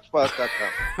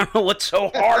 SwickSpeakBlogspot.com. What's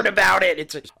so hard about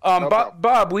it?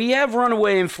 Bob, we have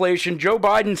runaway inflation. Joe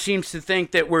Biden seems to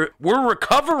think that we're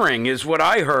recovering, is what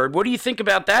I heard. What do you think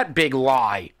about that big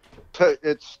lie?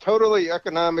 It's totally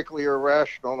economically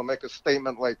irrational to make a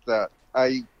statement like that.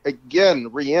 I, again,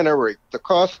 reiterate, the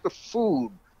cost of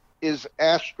food is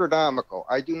astronomical.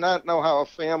 I do not know how a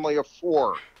family of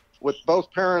four, with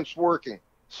both parents working,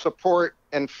 support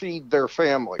and feed their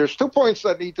family. There's 2 points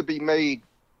that need to be made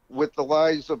with the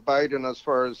lies of Biden as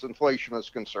far as inflation is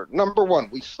concerned. Number one,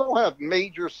 we still have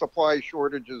major supply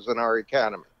shortages in our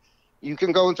economy. You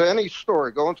can go into any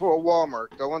store, go into a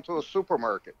Walmart, go into a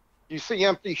supermarket. You see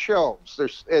empty shelves.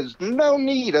 There's no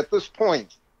need at this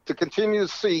point to continue to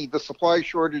see the supply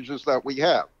shortages that we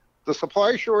have. The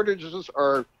supply shortages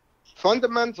are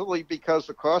fundamentally because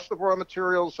the cost of raw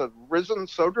materials have risen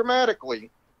so dramatically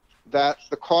that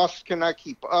the costs cannot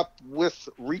keep up with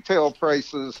retail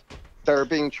prices that are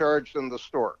being charged in the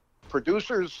store.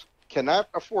 Producers cannot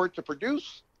afford to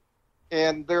produce,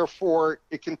 and therefore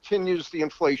it continues the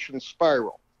inflation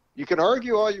spiral. You can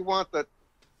argue all you want that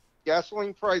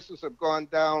Gasoline prices have gone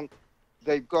down.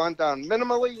 They've gone down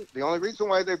minimally. The only reason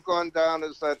why they've gone down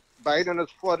is that Biden has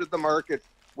flooded the market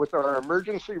with our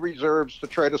emergency reserves to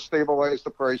try to stabilize the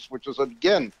price, which is,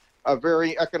 again, a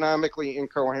very economically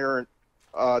incoherent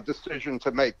decision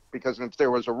to make, because if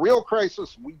there was a real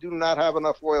crisis, we do not have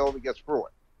enough oil to get through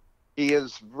it. He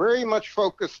is very much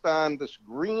focused on this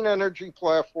green energy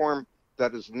platform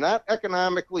that is not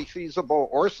economically feasible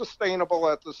or sustainable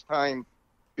at this time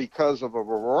because of a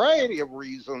variety of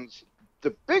reasons.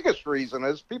 The biggest reason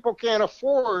is people can't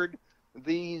afford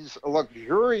these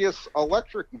luxurious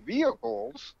electric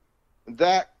vehicles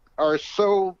that are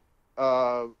so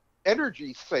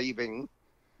energy saving,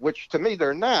 which to me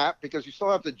they're not, because you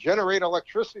still have to generate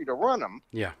electricity to run them.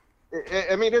 Yeah.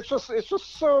 I mean, it's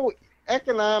just so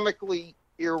economically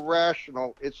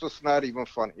irrational. It's just not even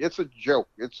funny. It's a joke.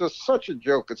 It's just such a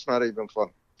joke. It's not even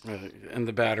funny. And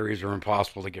the batteries are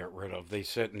impossible to get rid of. They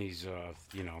sit in these,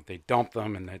 they dump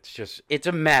them, and it's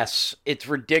a mess. It's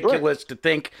ridiculous to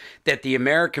think that the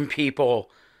American people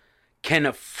can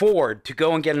afford to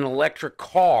go and get an electric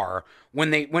car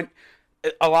when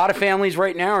a lot of families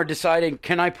right now are deciding,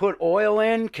 can I put oil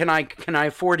in? Can I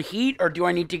afford heat, or do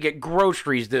I need to get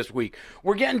groceries this week?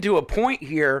 We're getting to a point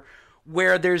here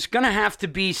where there's going to have to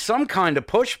be some kind of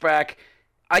pushback.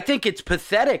 I think it's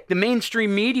pathetic. The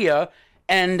mainstream media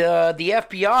and the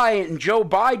FBI and Joe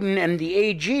Biden and the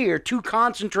AG are too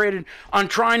concentrated on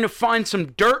trying to find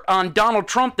some dirt on Donald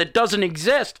Trump that doesn't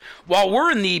exist, while we're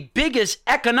in the biggest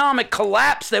economic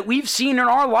collapse that we've seen in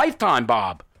our lifetime,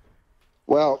 Bob.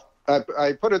 Well,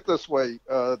 I put it this way.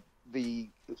 The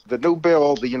new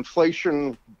bill, the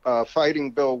inflation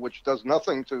fighting bill, which does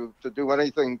nothing to do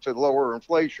anything to lower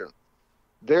inflation,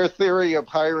 their theory of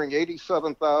hiring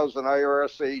 87,000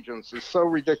 IRS agents is so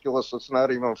ridiculous it's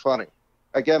not even funny.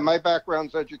 Again, my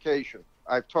background's education.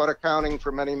 I've taught accounting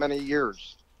for many, many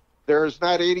years. There's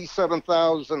not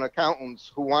 87,000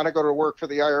 accountants who want to go to work for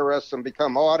the IRS and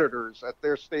become auditors at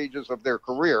their stages of their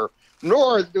career,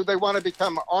 nor do they want to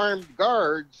become armed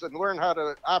guards and learn how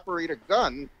to operate a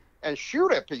gun and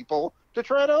shoot at people to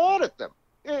try to audit them.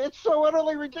 It's so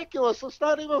utterly ridiculous, it's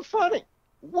not even funny.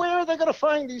 Where are they going to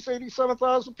find these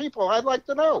 87,000 people? I'd like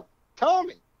to know. Tell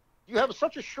me. You have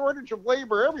such a shortage of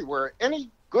labor everywhere. Any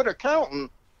good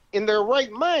accountant in their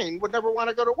right mind would never want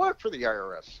to go to work for the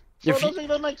IRS. So it doesn't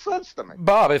even make sense to me.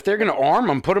 Bob, if they're going to arm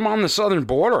them, put them on the southern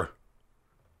border.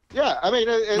 Yeah, I mean...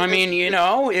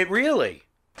 it really...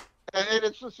 And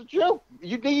it's just a joke.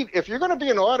 If you're going to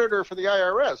be an auditor for the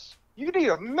IRS, you need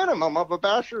a minimum of a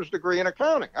bachelor's degree in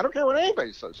accounting. I don't care what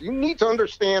anybody says. You need to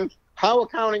understand how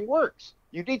accounting works.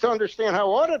 You need to understand how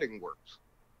auditing works.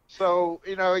 So,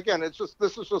 again, this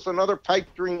is just another pipe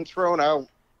dream thrown out.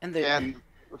 And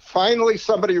finally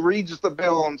somebody reads the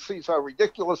bill and sees how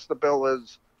ridiculous the bill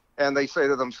is, and they say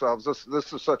to themselves,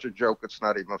 this is such a joke, it's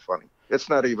not even funny. It's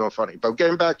not even funny. But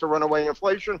getting back to runaway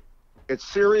inflation, it's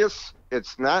serious.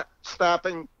 It's not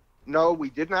stopping. No, we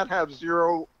did not have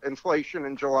zero inflation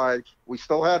in July. We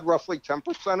still had roughly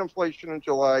 10% inflation in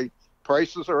July.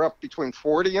 Prices are up between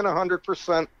 40 and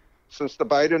 100% since the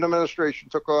Biden administration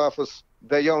took office.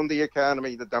 They own the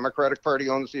economy. The Democratic Party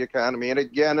owns the economy. And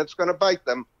again, it's going to bite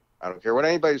them. I don't care what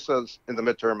anybody says in the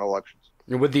midterm elections.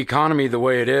 With the economy the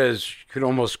way it is, you could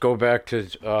almost go back to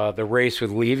the race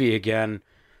with Levy again.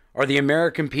 Are the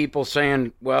American people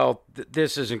saying, well,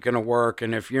 this isn't going to work,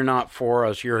 and if you're not for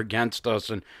us, you're against us,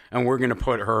 and we're going to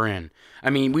put her in? I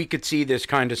mean, we could see this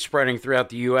kind of spreading throughout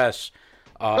the U.S.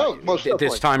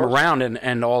 This time around,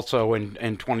 and also in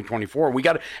 2024. We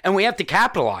have to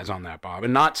capitalize on that, Bob,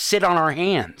 and not sit on our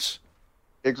hands.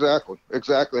 Exactly.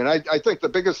 And I think the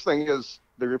biggest thing is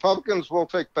the Republicans will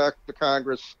take back the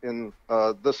Congress in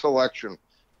this election.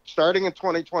 Starting in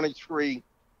 2023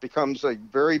 becomes a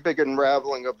very big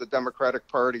unraveling of the Democratic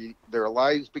Party, their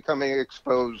lies becoming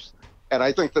exposed. And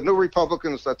I think the new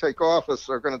Republicans that take office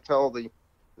are going to tell the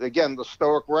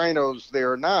stoic rhinos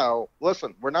there now,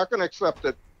 listen, we're not going to accept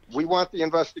it. We want the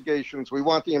investigations. We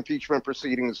want the impeachment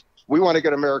proceedings. We want to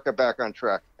get America back on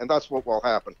track. And that's what will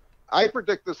happen. I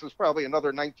predict this is probably another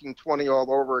 1920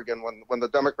 all over again when the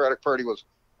Democratic Party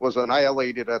was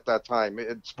annihilated at that time.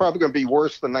 It's probably going to be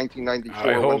worse than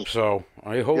 1994.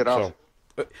 I hope so.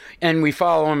 And we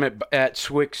follow him at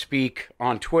Swick Speak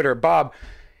on Twitter. Bob,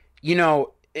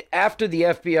 after the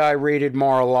FBI raided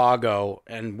Mar-a-Lago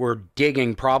and were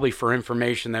digging probably for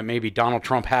information that maybe Donald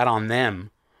Trump had on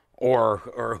them,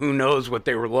 or who knows what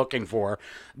they were looking for,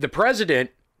 the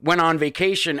president went on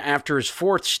vacation after his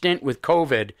fourth stint with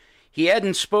COVID. He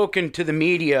hadn't spoken to the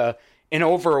media in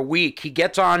over a week. He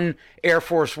gets on Air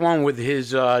Force One with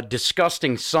his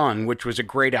disgusting son, which was a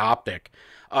great optic.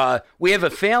 We have a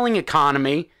failing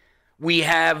economy. We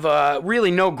have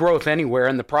really no growth anywhere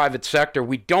in the private sector.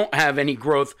 We don't have any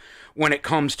growth when it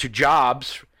comes to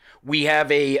jobs. We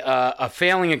have a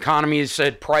failing economy, as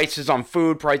said, prices on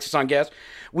food, prices on gas.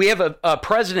 We have a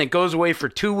president goes away for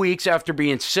 2 weeks after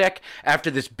being sick, after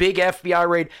this big FBI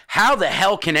raid. How the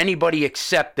hell can anybody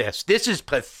accept this? This is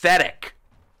pathetic.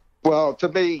 Well, to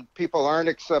me, people aren't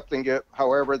accepting it.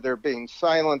 However, they're being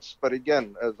silenced. But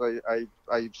again, as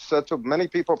I've said to many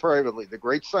people privately, the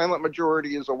great silent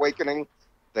majority is awakening.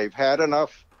 They've had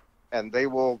enough, and they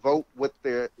will vote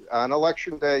on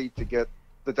election day to get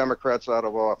the Democrats out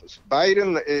of office.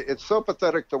 Biden, it's so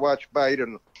pathetic to watch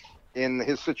Biden in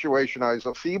his situation. He's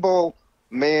a feeble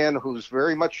man who's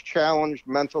very much challenged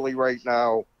mentally right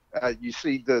now. You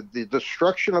see the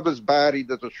destruction of his body,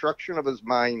 the destruction of his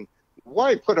mind.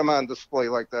 Why put him on display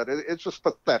like that? It's just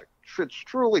pathetic. It's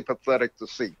truly pathetic to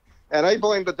see. And I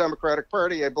blame the Democratic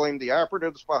Party. I blame the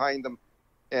operatives behind them.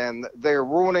 And they're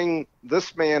ruining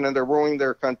this man, and they're ruining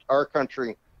our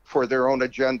country for their own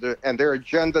agenda. And their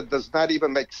agenda does not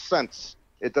even make sense.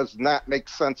 It does not make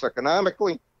sense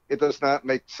economically. It does not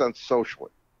make sense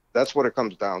socially. That's what it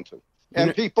comes down to.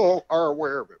 And people are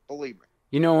aware of it, believe me.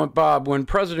 You know what, Bob? When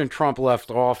President Trump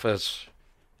left office,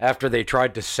 after they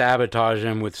tried to sabotage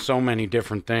him with so many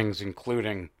different things,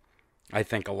 including, I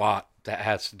think, a lot that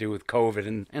has to do with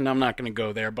COVID, and I'm not going to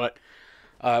go there, but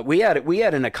we had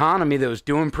an economy that was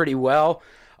doing pretty well.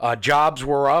 Jobs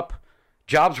were up.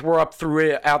 Jobs were up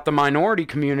throughout the minority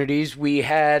communities. We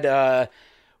had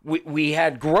we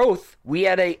had growth. We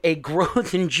had a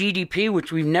growth in GDP,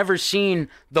 which we've never seen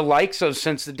the likes of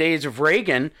since the days of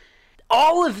Reagan.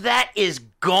 All of that is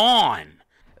gone.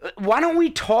 Why don't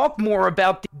we talk more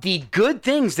about the good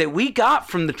things that we got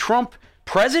from the Trump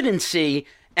presidency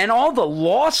and all the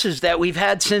losses that we've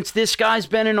had since this guy's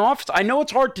been in office? I know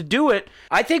it's hard to do it.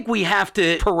 I think we have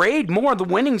to parade more of the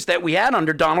winnings that we had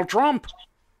under Donald Trump.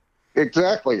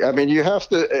 Exactly. I mean, you have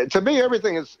to me,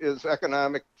 everything is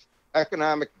economic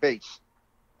based.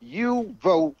 You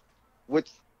vote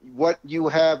with what you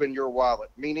have in your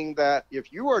wallet, meaning that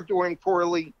if you are doing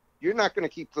poorly, you're not going to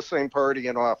keep the same party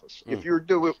in office. If you're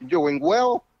doing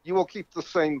well, you will keep the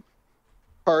same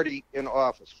party in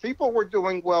office. People were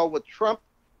doing well with Trump,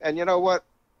 and you know what?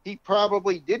 He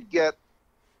probably did get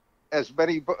as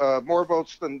many more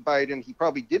votes than Biden. He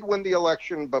probably did win the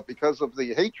election, but because of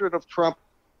the hatred of Trump,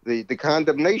 the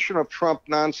condemnation of Trump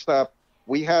nonstop,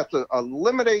 we had to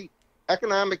eliminate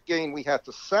economic gain. We had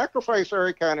to sacrifice our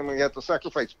economy. We had to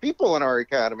sacrifice people in our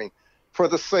economy for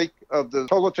the sake of the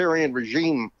totalitarian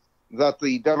regime that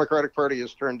the Democratic Party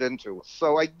has turned into.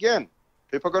 So again,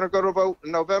 people are going to go to vote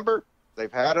in November. They've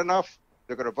had enough.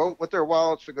 They're going to vote with their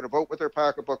wallets. They're going to vote with their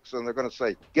pocketbooks, and they're going to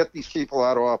say, get these people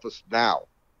out of office now.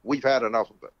 We've had enough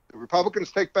of it. The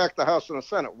Republicans take back the House and the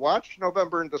Senate. Watch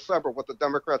November and December what the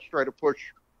Democrats try to push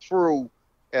through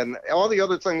and all the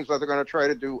other things that they're going to try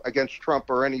to do against Trump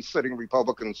or any sitting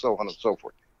Republican, so on and so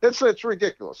forth. It's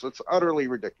ridiculous. It's utterly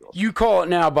ridiculous. You call it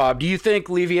now, Bob. Do you think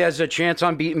Levy has a chance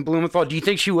on beating Blumenthal? Do you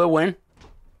think she will win?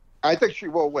 I think she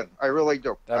will win. I really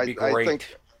do. That'd be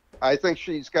great. I think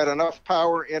she's got enough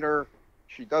power in her.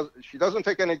 She doesn't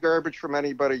take any garbage from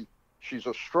anybody. She's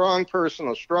a strong person,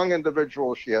 a strong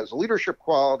individual. She has leadership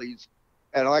qualities.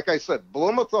 And like I said,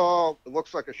 Blumenthal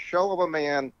looks like a shell of a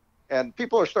man. And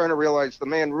people are starting to realize the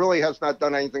man really has not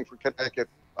done anything for Connecticut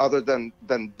other than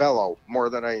bellow more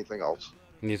than anything else.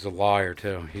 He's a liar,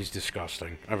 too. He's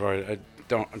disgusting. I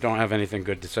don't have anything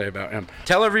good to say about him.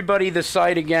 Tell everybody the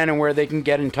site again and where they can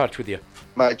get in touch with you.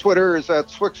 My Twitter is at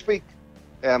SwickSpeak,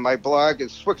 and my blog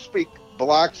is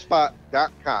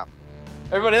SwickSpeakBlogspot.com.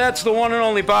 Everybody, that's the one and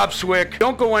only Bob Swick.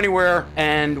 Don't go anywhere.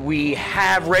 And we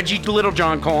have Reggie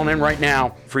Littlejohn calling in right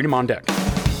now. Freedom on Deck.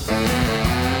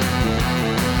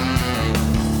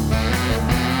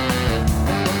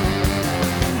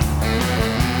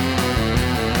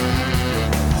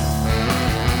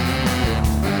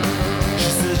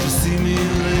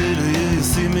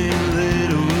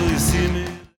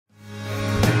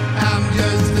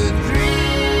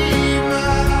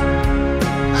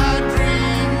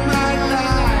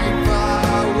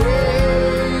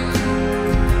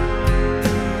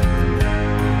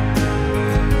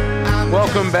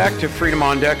 Welcome back to Freedom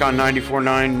on Deck on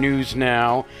 94.9 News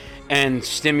Now and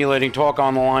Stimulating Talk.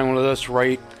 On the line with us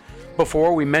right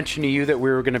before we mentioned to you that we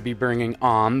were going to be bringing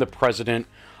on the president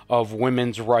of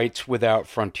Women's Rights Without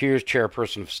Frontiers,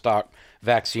 chairperson of Stop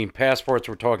Vaccine Passports.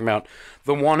 We're talking about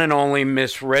the one and only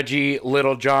Miss Reggie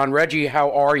Littlejohn. Reggie,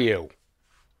 how are you?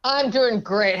 I'm doing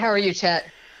great. How are you, Chet?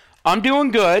 I'm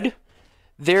doing good.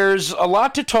 There's a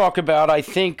lot to talk about, I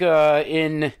think,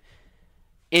 in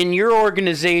in your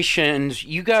organizations,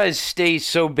 you guys stay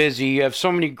so busy. You have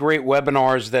so many great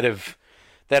webinars that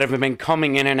have been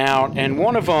coming in and out, and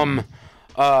one of them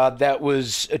that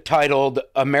was titled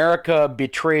 "America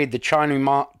Betrayed the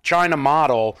China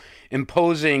Model,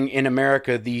 Imposing in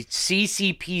America the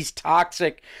CCP's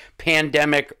Toxic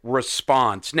Pandemic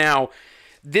Response." Now,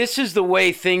 this is the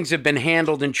way things have been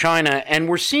handled in China, and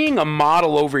we're seeing a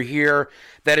model over here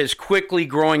that is quickly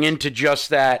growing into just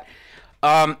that.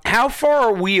 How far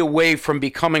are we away from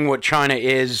becoming what China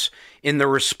is in the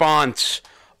response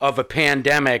of a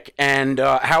pandemic, and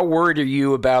how worried are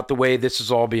you about the way this is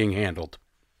all being handled?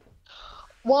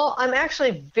 Well, I'm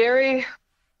actually very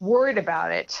worried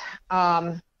about it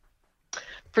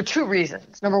for two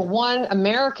reasons. Number one,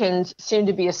 Americans seem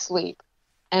to be asleep,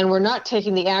 and we're not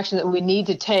taking the action that we need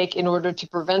to take in order to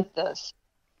prevent this.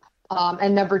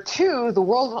 And number two, the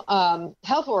World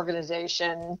Health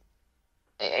Organization,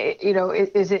 the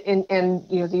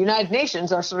United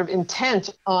Nations are sort of intent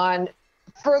on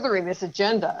furthering this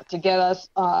agenda to get us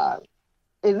at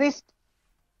least,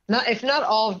 not if not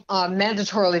all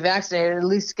mandatorily vaccinated, at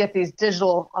least get these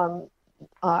digital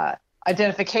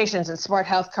identifications and smart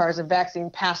health cards and vaccine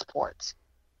passports.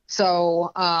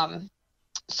 So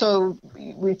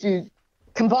if you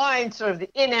combine sort of the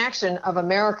inaction of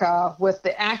America with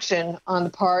the action on the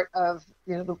part of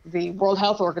the World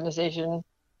Health Organization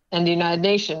and the United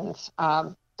Nations,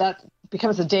 that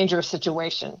becomes a dangerous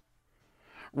situation.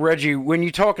 Reggie, when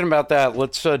you're talking about that,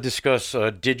 let's discuss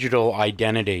digital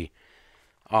identity.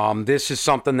 This is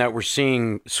something that we're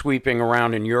seeing sweeping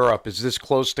around in Europe. Is this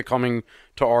close to coming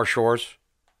to our shores?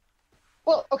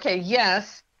 Well, okay,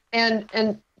 yes,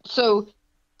 and so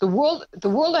the World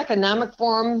Economic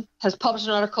Forum has published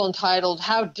an article entitled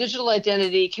 "How Digital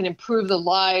Identity Can Improve the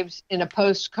Lives in a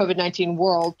Post-COVID-19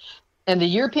 World," and the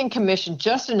European Commission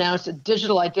just announced a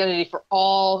digital identity for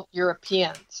all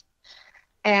Europeans.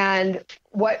 And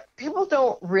what people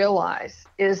don't realize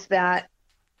is that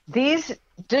these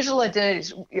digital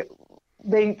identities,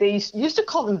 they used to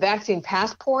call them vaccine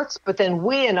passports, but then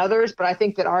we and others, but I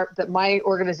think that my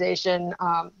organization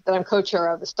that I'm co-chair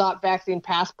of, the Stop Vaccine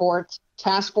Passports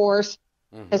Task Force,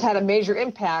 has had a major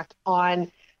impact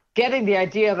on getting the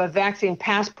idea of a vaccine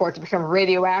passport to become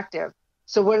radioactive.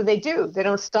 So what do? They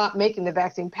don't stop making the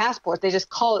vaccine passport. They just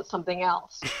call it something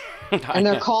else. And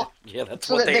they're called... Yeah, that's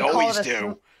what they always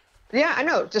do. Yeah, I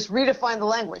know. Just redefine the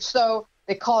language. So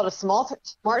they call it a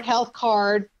smart health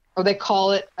card, or they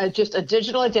call it just a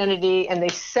digital identity, and they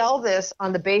sell this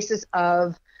on the basis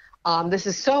of this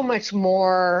is so much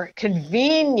more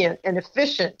convenient and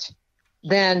efficient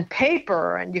than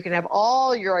paper, and you can have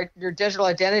all your digital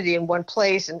identity in one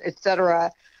place, and et cetera.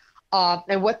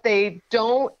 And what they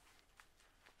don't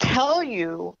tell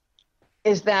you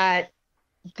is that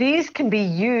these can be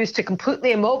used to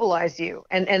completely immobilize you,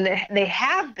 and they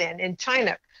have been in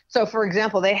China. So, for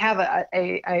example, they have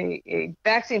a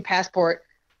vaccine passport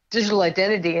digital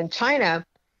identity in China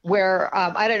where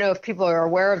I don't know if people are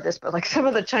aware of this, but like some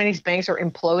of the Chinese banks are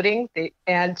imploding,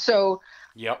 and so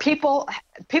people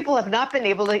have not been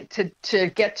able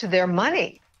to get to their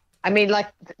money. I mean,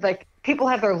 like people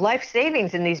have their life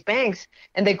savings in these banks,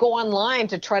 and they go online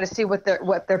to try to see what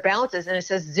their balance is, and it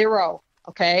says zero.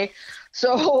 Okay,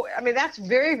 so I mean that's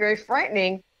very, very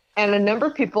frightening, and a number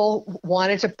of people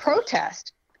wanted to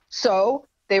protest. So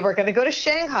they were going to go to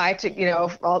Shanghai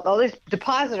to all these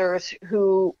depositors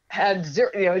who had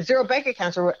zero bank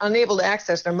accounts or were unable to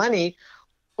access their money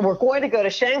were going to go to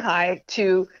Shanghai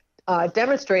to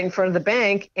demonstrate in front of the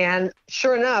bank, and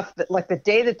sure enough, like the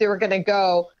day that they were going to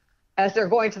go, as they're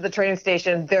going to the train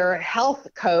station, their health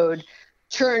code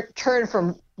turned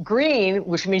from green,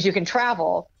 which means you can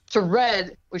travel, to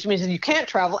red, which means that you can't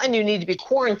travel and you need to be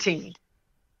quarantined.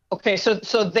 Okay, so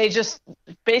they just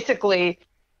basically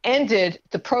ended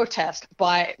the protest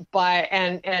by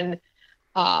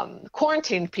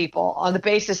quarantined people on the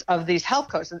basis of these health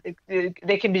codes.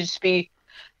 They can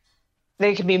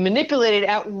be manipulated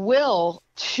at will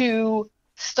to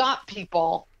stop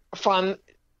people from,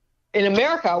 in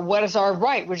America, what is our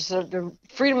right, which is the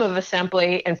freedom of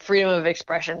assembly and freedom of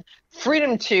expression,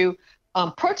 freedom to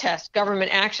protest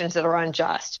government actions that are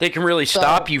unjust. They can really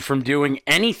stop you from doing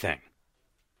anything.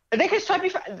 They can stop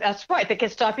you that's right. They can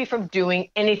stop you from doing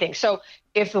anything. So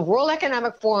if the World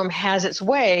Economic Forum has its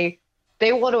way,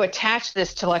 they want to attach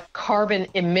this to like carbon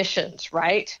emissions,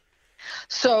 right?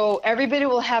 So everybody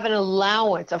will have an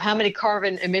allowance of how many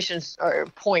carbon emissions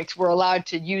points we're allowed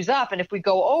to use up. And if we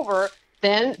go over,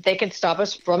 then they can stop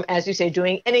us from, as you say,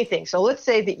 doing anything. So let's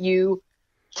say that you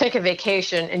take a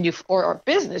vacation or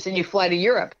business and you fly to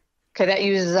Europe. Okay, that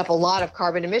uses up a lot of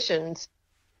carbon emissions.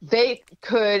 They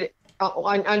could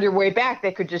on your way back,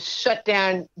 they could just shut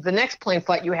down the next plane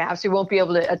flight you have, so you won't be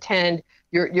able to attend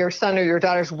your son or your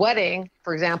daughter's wedding,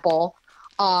 for example.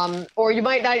 Or you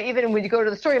might not even, when you go to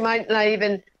the store, you might not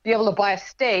even be able to buy a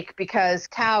steak because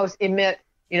cows emit,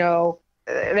 they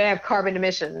have carbon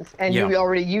emissions, and you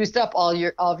already used up all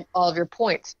of your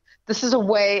points. This is a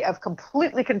way of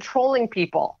completely controlling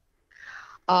people.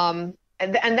 And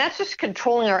that's just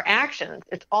controlling our actions.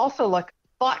 It's also like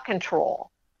thought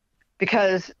control,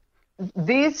 because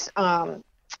these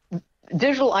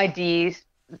digital IDs,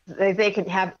 they can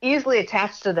have easily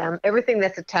attached to them everything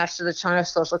that's attached to the China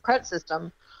social credit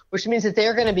system, which means that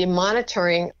they're going to be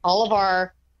monitoring all of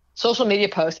our social media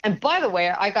posts. And by the way,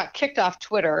 I got kicked off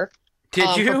Twitter.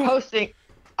 Did you? For posting.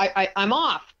 I'm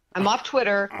off. I'm off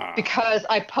Twitter because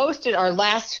I posted our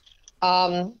last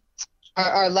webinar,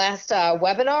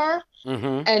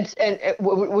 and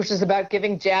which is about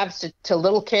giving jabs to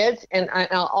little kids. And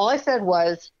all I said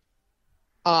was,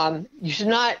 you should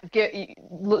not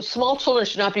small children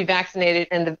should not be vaccinated,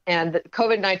 and the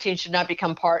COVID-19 should not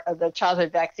become part of the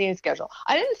childhood vaccine schedule.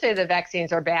 I didn't say the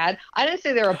vaccines are bad. I didn't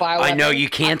say they're a bioweapon. I know you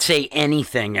can't say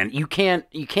anything, and you can't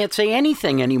say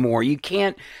anything anymore. You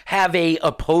can't have a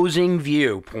opposing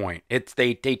viewpoint.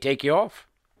 They take you off.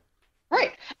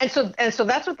 Right. And so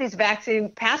that's what these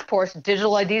vaccine passports,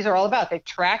 digital IDs, are all about. They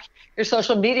track your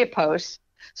social media posts.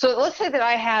 So let's say that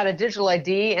I had a digital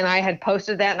ID and I had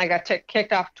posted that and I got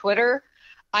kicked off Twitter.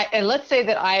 And let's say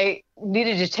that I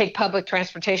needed to take public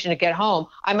transportation to get home.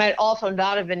 I might also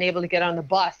not have been able to get on the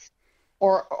bus.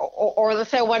 Or let's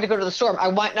say I wanted to go to the store. I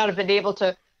might not have been able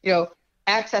to,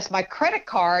 access my credit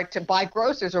card to buy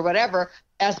groceries or whatever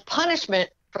as punishment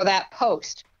for that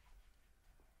post.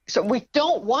 So we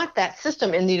don't want that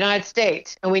system in the United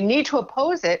States, and we need to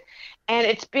oppose it. And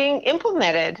it's being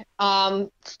implemented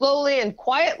slowly and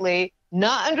quietly,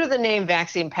 not under the name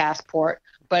vaccine passport,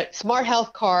 but smart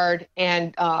health card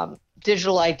and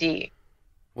digital ID.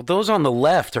 Well, those on the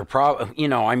left are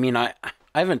probably, I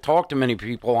haven't talked to many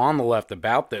people on the left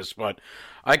about this, but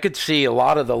I could see a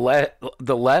lot of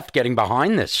the left getting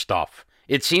behind this stuff.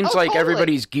 It seems like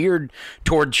everybody's geared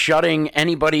towards shutting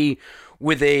anybody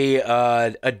with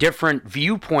a different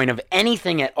viewpoint of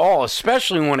anything at all,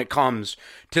 especially when it comes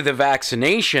to the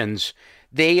vaccinations.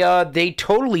 They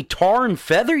totally tar and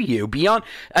feather you beyond.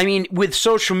 I mean, with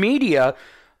social media,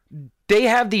 they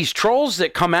have these trolls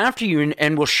that come after you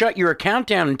and will shut your account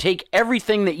down and take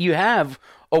everything that you have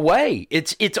away.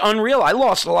 It's unreal. I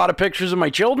lost a lot of pictures of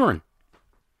my children.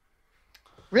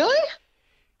 Really?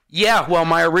 Yeah, well,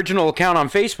 my original account on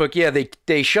Facebook,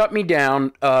 they shut me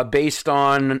down based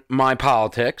on my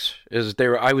politics.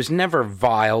 I was never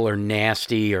vile or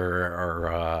nasty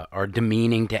or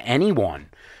demeaning to anyone.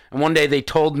 And one day they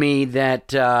told me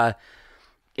that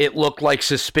it looked like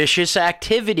suspicious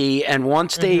activity, and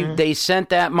once they sent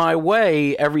that my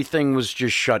way, everything was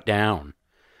just shut down.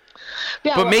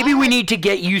 Yeah, but maybe we need to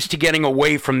get used to getting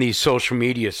away from these social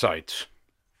media sites.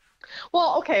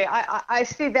 Well, okay, I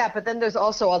see that, but then there's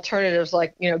also alternatives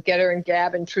like Getter and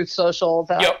Gab and Truth Social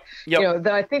that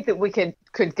that I think that we could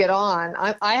get on.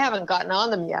 I haven't gotten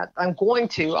on them yet. I'm going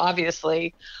to,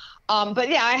 obviously, but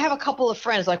yeah, I have a couple of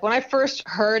friends. Like when I first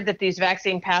heard that these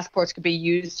vaccine passports could be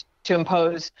used to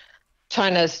impose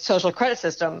China's social credit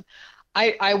system,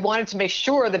 I wanted to make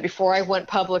sure that before I went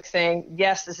public saying,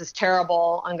 yes, this is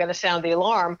terrible, I'm going to sound the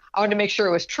alarm, I wanted to make sure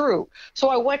it was true. So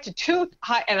I went to two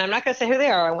and I'm not going to say who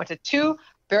they are, I went to two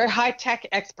very high-tech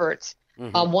experts,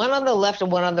 one on the left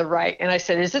and one on the right. And I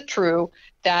said, is it true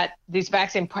that these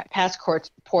vaccine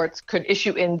passports could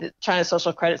issue in the China's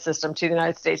social credit system to the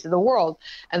United States and the world?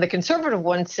 And the conservative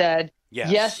one said,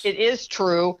 yes, it is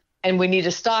true, and we need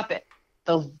to stop it.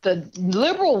 The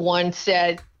liberal one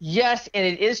said, yes, and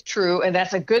it is true, and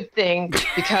that's a good thing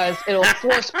because it'll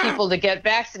force people to get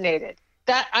vaccinated.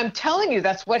 That I'm telling you,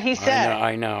 that's what he said.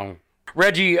 I know.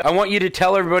 Reggie, I want you to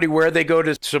tell everybody where they go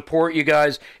to support you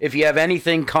guys. If you have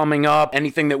anything coming up,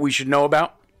 anything that we should know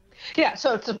about. Yeah,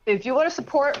 so if you want to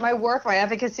support my work, my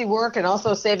advocacy work, and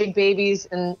also saving babies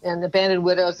and abandoned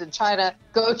widows in China,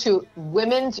 go to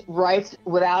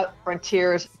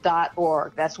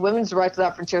womensrightswithoutfrontiers.org. That's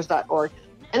womensrightswithoutfrontiers.org.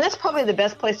 And that's probably the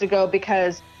best place to go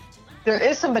because there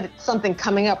is something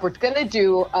coming up. We're going to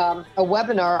do a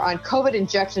webinar on COVID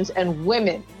injections and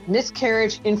women,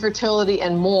 miscarriage, infertility,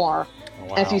 and more.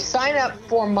 Wow. And if you sign up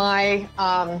for my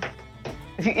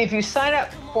If you sign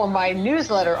up for my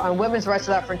newsletter on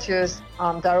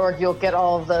womensrightswithoutfrontiers.org, you'll get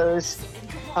all of those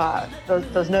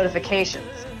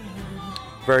notifications.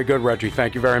 Very good, Reggie.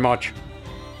 Thank you very much.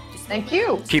 Thank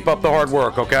you. Keep up the hard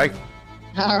work, okay?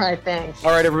 All right, thanks.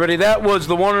 All right, everybody. That was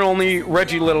the one and only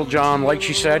Reggie Littlejohn. Like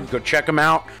she said, go check him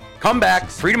out. Come back.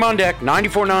 Freedom on Deck,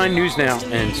 94.9 News Now,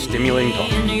 and Stimulating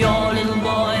Talk. And your little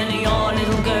boy and your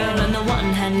little girl and the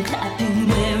one hand clapping.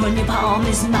 Where on your palm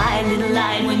is my little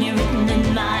line when you're written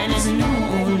in mine as a new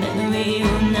memory.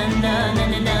 Na na na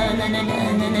na na na na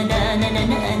na na na na na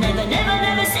na. Never, never,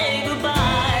 never say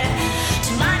goodbye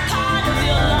to my part of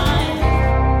your life.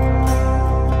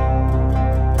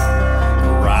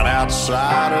 Right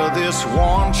outside of this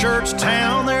one church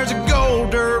town, there's a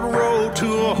gold dirt road to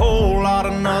a whole lot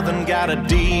of nothing. Got a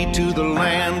deed to the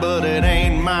land, but it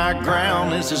ain't my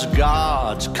ground. This is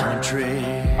God's country.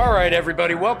 All right,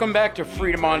 everybody, welcome back to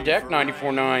Freedom on Deck,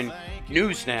 94.9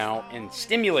 News Now, and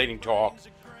Stimulating Talk.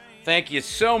 Thank you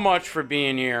so much for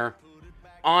being here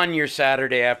on your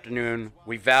Saturday afternoon.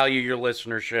 We value your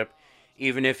listenership.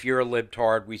 Even if you're a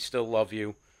libtard, we still love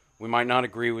you. We might not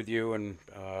agree with you, and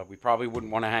we probably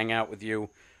wouldn't want to hang out with you.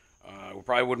 We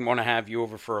probably wouldn't want to have you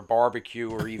over for a barbecue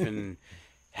or even...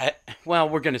 well,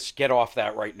 we're going to get off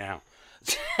that right now.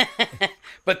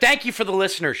 But thank you for the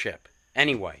listenership,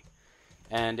 anyway.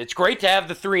 And it's great to have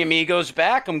the three amigos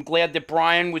back. I'm glad that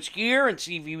Brian was here and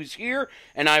CV was here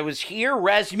and I was here.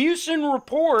 Rasmussen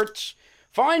reports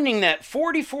finding that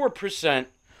 44%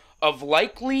 of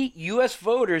likely U.S.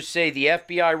 voters say the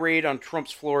FBI raid on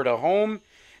Trump's Florida home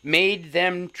made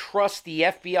them trust the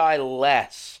FBI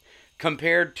less,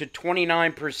 compared to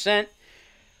 29%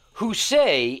 who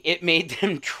say it made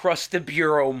them trust the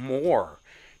Bureau more.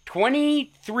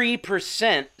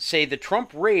 23% say the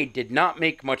Trump raid did not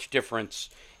make much difference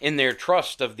in their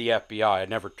trust of the FBI. I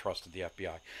never trusted the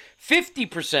FBI.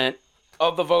 50%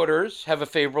 of the voters have a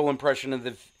favorable impression of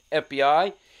the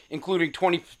FBI, including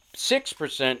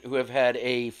 26% who have had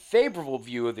a favorable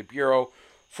view of the Bureau,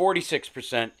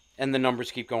 46%, and the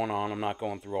numbers keep going on. I'm not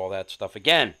going through all that stuff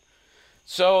again.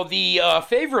 So the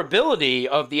favorability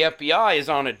of the FBI is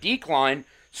on a decline.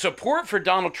 Support for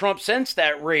Donald Trump since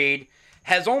that raid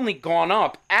has only gone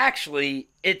up. Actually,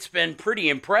 it's been pretty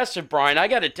impressive, Brian. I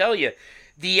got to tell you,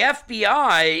 the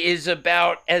FBI is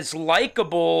about as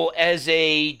likable as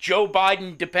a Joe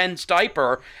Biden Depends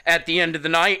diaper at the end of the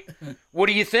night. What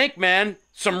do you think, man?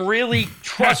 Some really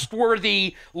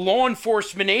trustworthy law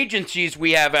enforcement agencies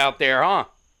we have out there, huh?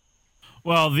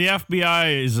 Well, the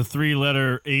FBI is a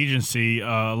three-letter agency,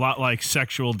 a lot like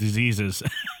sexual diseases.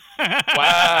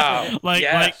 Wow. like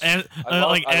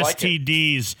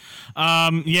STDs.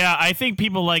 Yeah, I think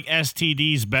people like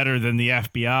STDs better than the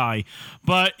FBI.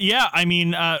 But yeah, I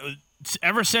mean,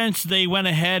 ever since they went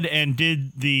ahead and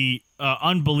did the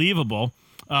unbelievable,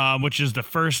 which is the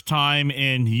first time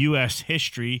in U.S.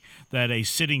 history that a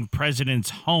sitting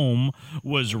president's home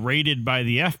was raided by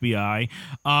the FBI.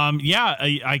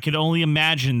 I could only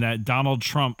imagine that Donald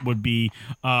Trump would be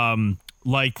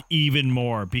liked even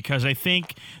more, because I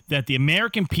think that the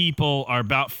American people are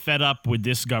about fed up with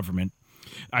this government.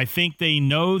 I think they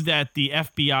know that the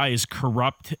FBI is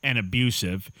corrupt and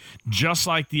abusive, just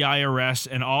like the IRS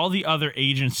and all the other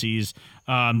agencies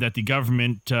that the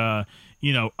government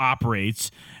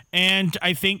operates. And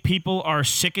I think people are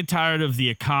sick and tired of the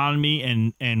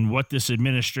economy and what this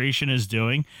administration is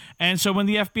doing. And so when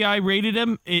the FBI raided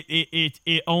him,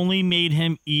 it only made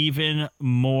him even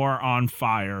more on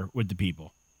fire with the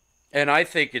people. And I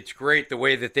think it's great the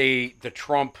way that the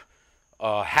Trump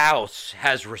House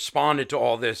has responded to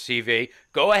all this, CV.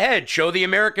 Go ahead, show the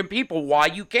American people why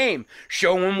you came.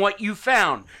 Show them what you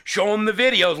found. Show them the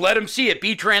videos. Let them see it.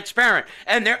 Be transparent.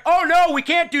 And they're, oh no, we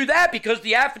can't do that because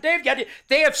the affidavit.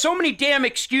 They have so many damn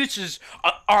excuses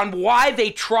on why they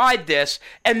tried this,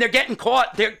 and they're getting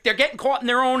caught. They're getting caught in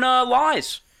their own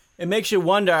lies. It makes you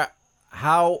wonder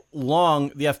how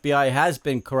long the FBI has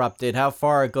been corrupted, how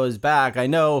far it goes back. I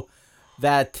know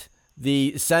that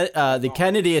the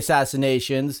Kennedy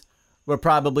assassinations were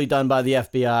probably done by the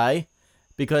FBI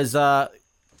because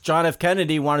John F.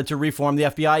 Kennedy wanted to reform the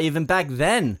FBI even back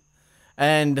then,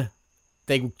 and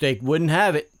they wouldn't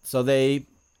have it, so they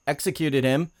executed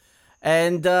him,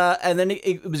 and then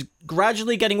it was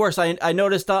gradually getting worse. I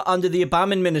noticed under the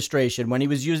Obama administration when he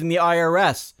was using the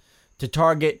IRS to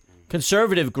target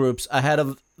conservative groups ahead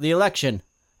of the election,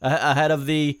 ahead of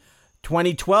the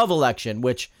 2012 election,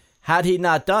 which, had he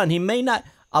not done,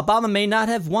 Obama may not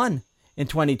have won in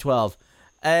 2012.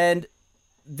 And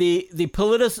the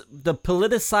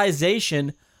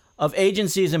politicization of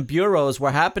agencies and bureaus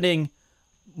were happening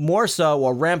more so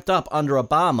or ramped up under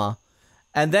Obama.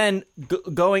 And then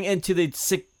going into the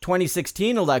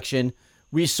 2016 election,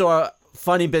 we saw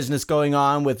funny business going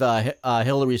on with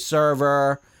Hillary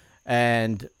server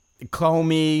and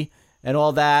Comey and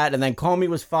all that. And then Comey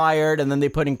was fired, and then they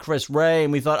put in Chris Wray,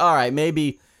 and we thought, all right,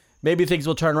 maybe things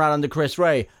will turn around under Chris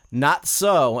Wray. Not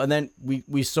so. And then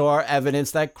we saw evidence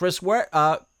that Chris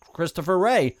Christopher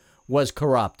Wray was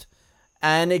corrupt.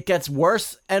 And it gets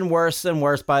worse and worse and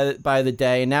worse by the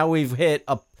day. And now we've hit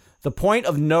the point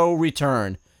of no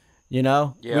return. You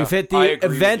know, Yeah, we've hit I agree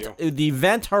with the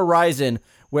event horizon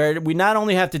where we not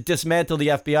only have to dismantle the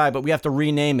FBI, but we have to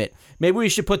rename it. Maybe we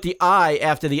should put the I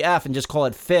after the F and just call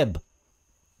it FIB.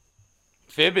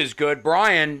 Fib is good.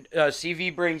 Brian,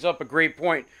 CV brings up a great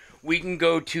point. We can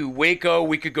go to Waco.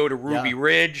 We could go to Ruby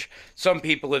Ridge. Some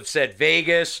people have said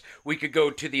Vegas. We could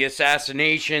go to the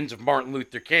assassinations of Martin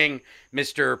Luther King,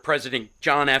 Mr. President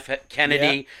John F.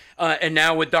 Kennedy, and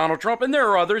now with Donald Trump. And there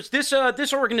are others. This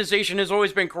organization has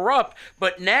always been corrupt.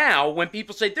 But now when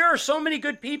people say there are so many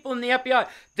good people in the FBI,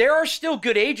 there are still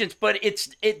good agents, but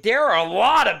there are a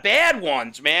lot of bad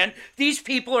ones, man. These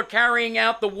people are carrying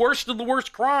out the worst of the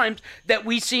worst crimes that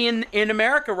we see in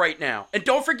America right now. And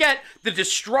don't forget the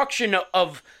destruction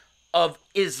of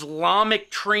Islamic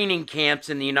training camps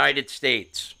in the United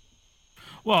States.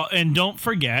 Well, and don't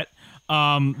forget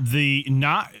the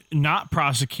not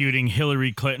prosecuting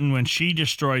Hillary Clinton when she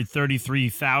destroyed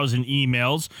 33,000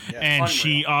 emails, and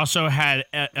she also had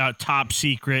top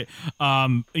secret,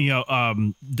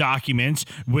 documents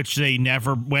which they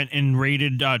never went and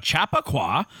raided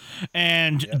Chappaqua.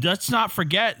 And let's not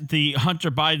forget the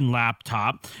Hunter Biden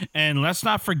laptop, and let's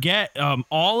not forget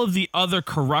all of the other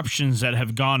corruptions that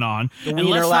have gone on, and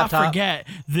let's not forget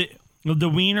the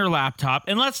Wiener laptop.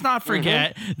 And let's not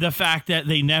forget the fact that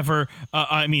they never,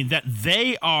 that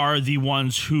they are the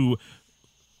ones who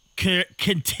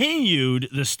continued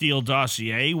the Steele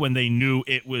dossier when they knew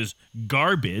it was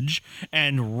garbage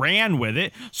and ran with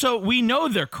it. So we know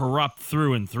they're corrupt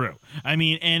through and through. I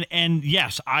mean, and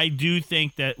yes, I do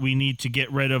think that we need to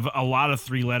get rid of a lot of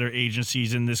three-letter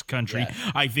agencies in this country.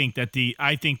 Yeah. I think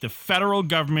the federal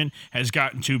government has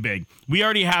gotten too big. We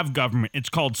already have government. It's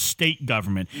called state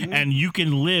government, and you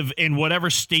can live in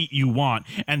whatever state you want,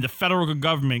 and the federal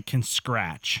government can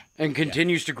scratch. And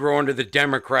continues to grow under the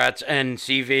Democrats, and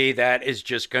CV, that is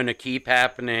just going to keep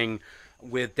happening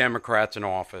with Democrats in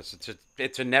office.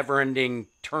 It's a never-ending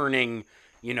turning,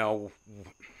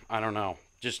 I don't know,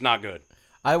 just not good.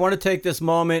 I want to take this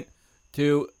moment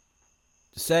to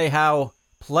say how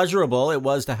pleasurable it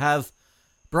was to have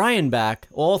Brian back.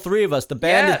 All three of us, the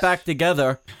band is back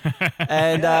together,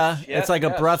 and it's like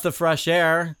a breath of fresh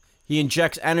air. He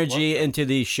injects energy into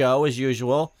the show as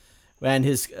usual, and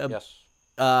his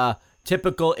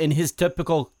typical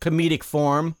comedic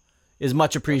form is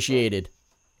much appreciated.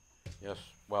 Yes,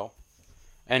 well,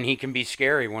 and he can be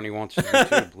scary when he wants to be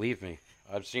too. Believe me,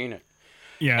 I've seen it.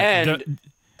 Yeah, and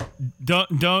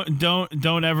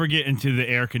don't ever get into the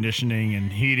air conditioning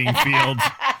and heating fields.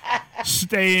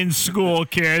 Stay in school,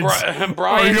 kids,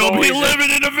 or you'll be living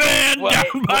in a van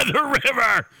down by the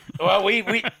river. Well,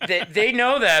 they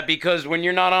know that because when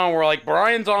you're not on, we're like,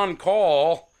 Brian's on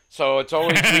call. So it's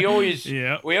always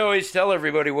we always tell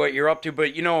everybody what you're up to.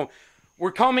 But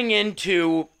we're coming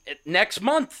into next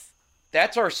month.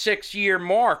 That's our 6-year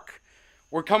mark.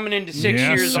 We're coming into 6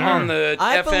 years on the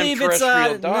FM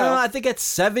terrestrial dial. No, I think it's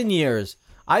 7 years.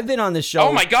 I've been on this show.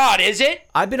 Oh my God, is it?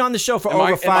 I've been on the show for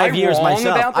over 5 years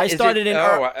myself. I started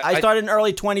in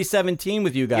early 2017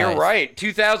 with you guys. You're right,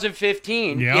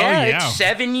 2015. Yeah, it's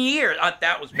 7 years.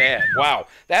 That was bad. Wow,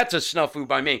 that's a snafu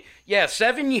by me. Yeah,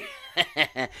 7 years.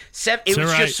 It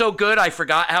was just so good, I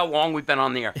forgot how long we've been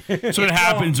on the air. That's what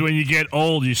happens when you get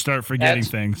old. You start forgetting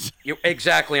things.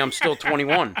 Exactly. I'm still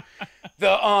 21.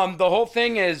 The whole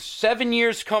thing is 7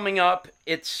 years coming up.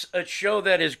 It's a show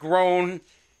that has grown.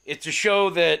 It's a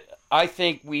show that I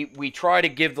think we try to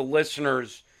give the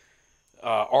listeners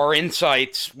our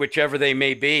insights, whichever they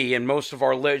may be, and most of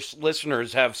our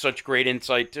listeners have such great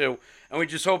insight too. And we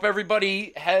just hope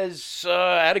everybody has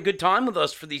had a good time with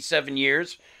us for these 7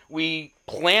 years. We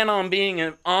plan on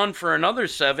being on for another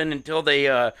 7 until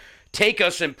they take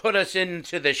us and put us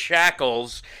into the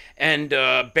shackles and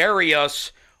bury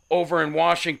us over in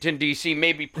Washington, D.C.,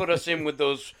 maybe put us in with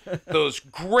those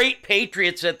great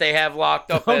patriots that they have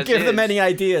locked up. Don't give them any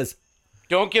ideas.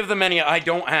 Don't give them any. I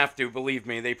don't have to, believe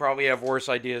me. They probably have worse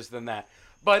ideas than that.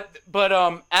 But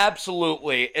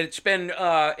absolutely, it's been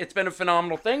a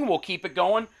phenomenal thing. We'll keep it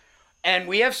going. And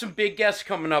we have some big guests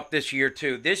coming up this year,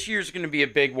 too. This year's going to be a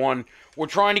big one. We're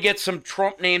trying to get some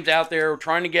Trump names out there. We're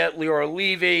trying to get Leora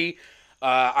Levy.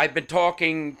 I've been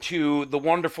talking to the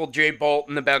wonderful Jay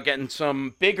Bolton about getting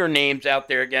some bigger names out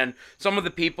there again. Some of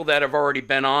the people that have already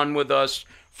been on with us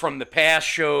from the past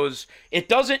shows. It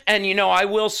doesn't, and I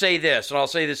will say this, and I'll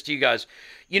say this to you guys.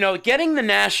 Getting the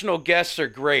national guests are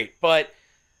great, but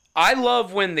I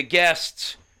love when the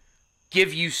guests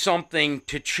give you something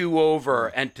to chew over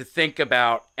and to think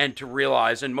about and to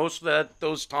realize. And most of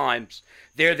those times,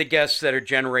 they're the guests that are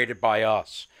generated by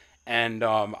us. And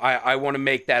I want to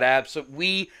make that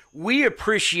absolute. We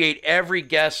appreciate every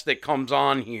guest that comes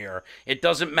on here. It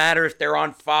doesn't matter if they're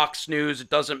on Fox News. It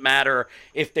doesn't matter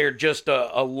if they're just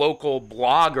a local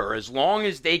blogger. As long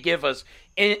as they give us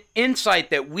insight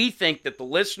that we think that the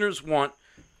listeners want,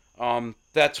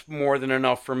 that's more than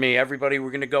enough for me. Everybody,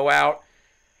 we're going to go out.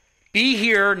 Be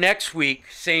here next week,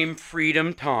 same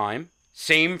Freedom time,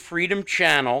 same Freedom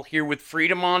channel, here with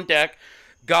Freedom on Deck.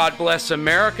 God bless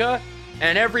America.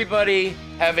 And everybody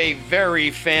have a very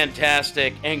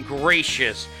fantastic and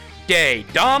gracious day.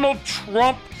 Donald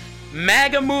Trump,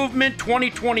 MAGA movement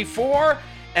 2024,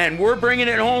 and we're bringing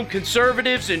it home,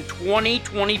 conservatives, in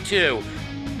 2022.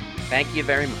 Thank you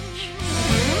very much.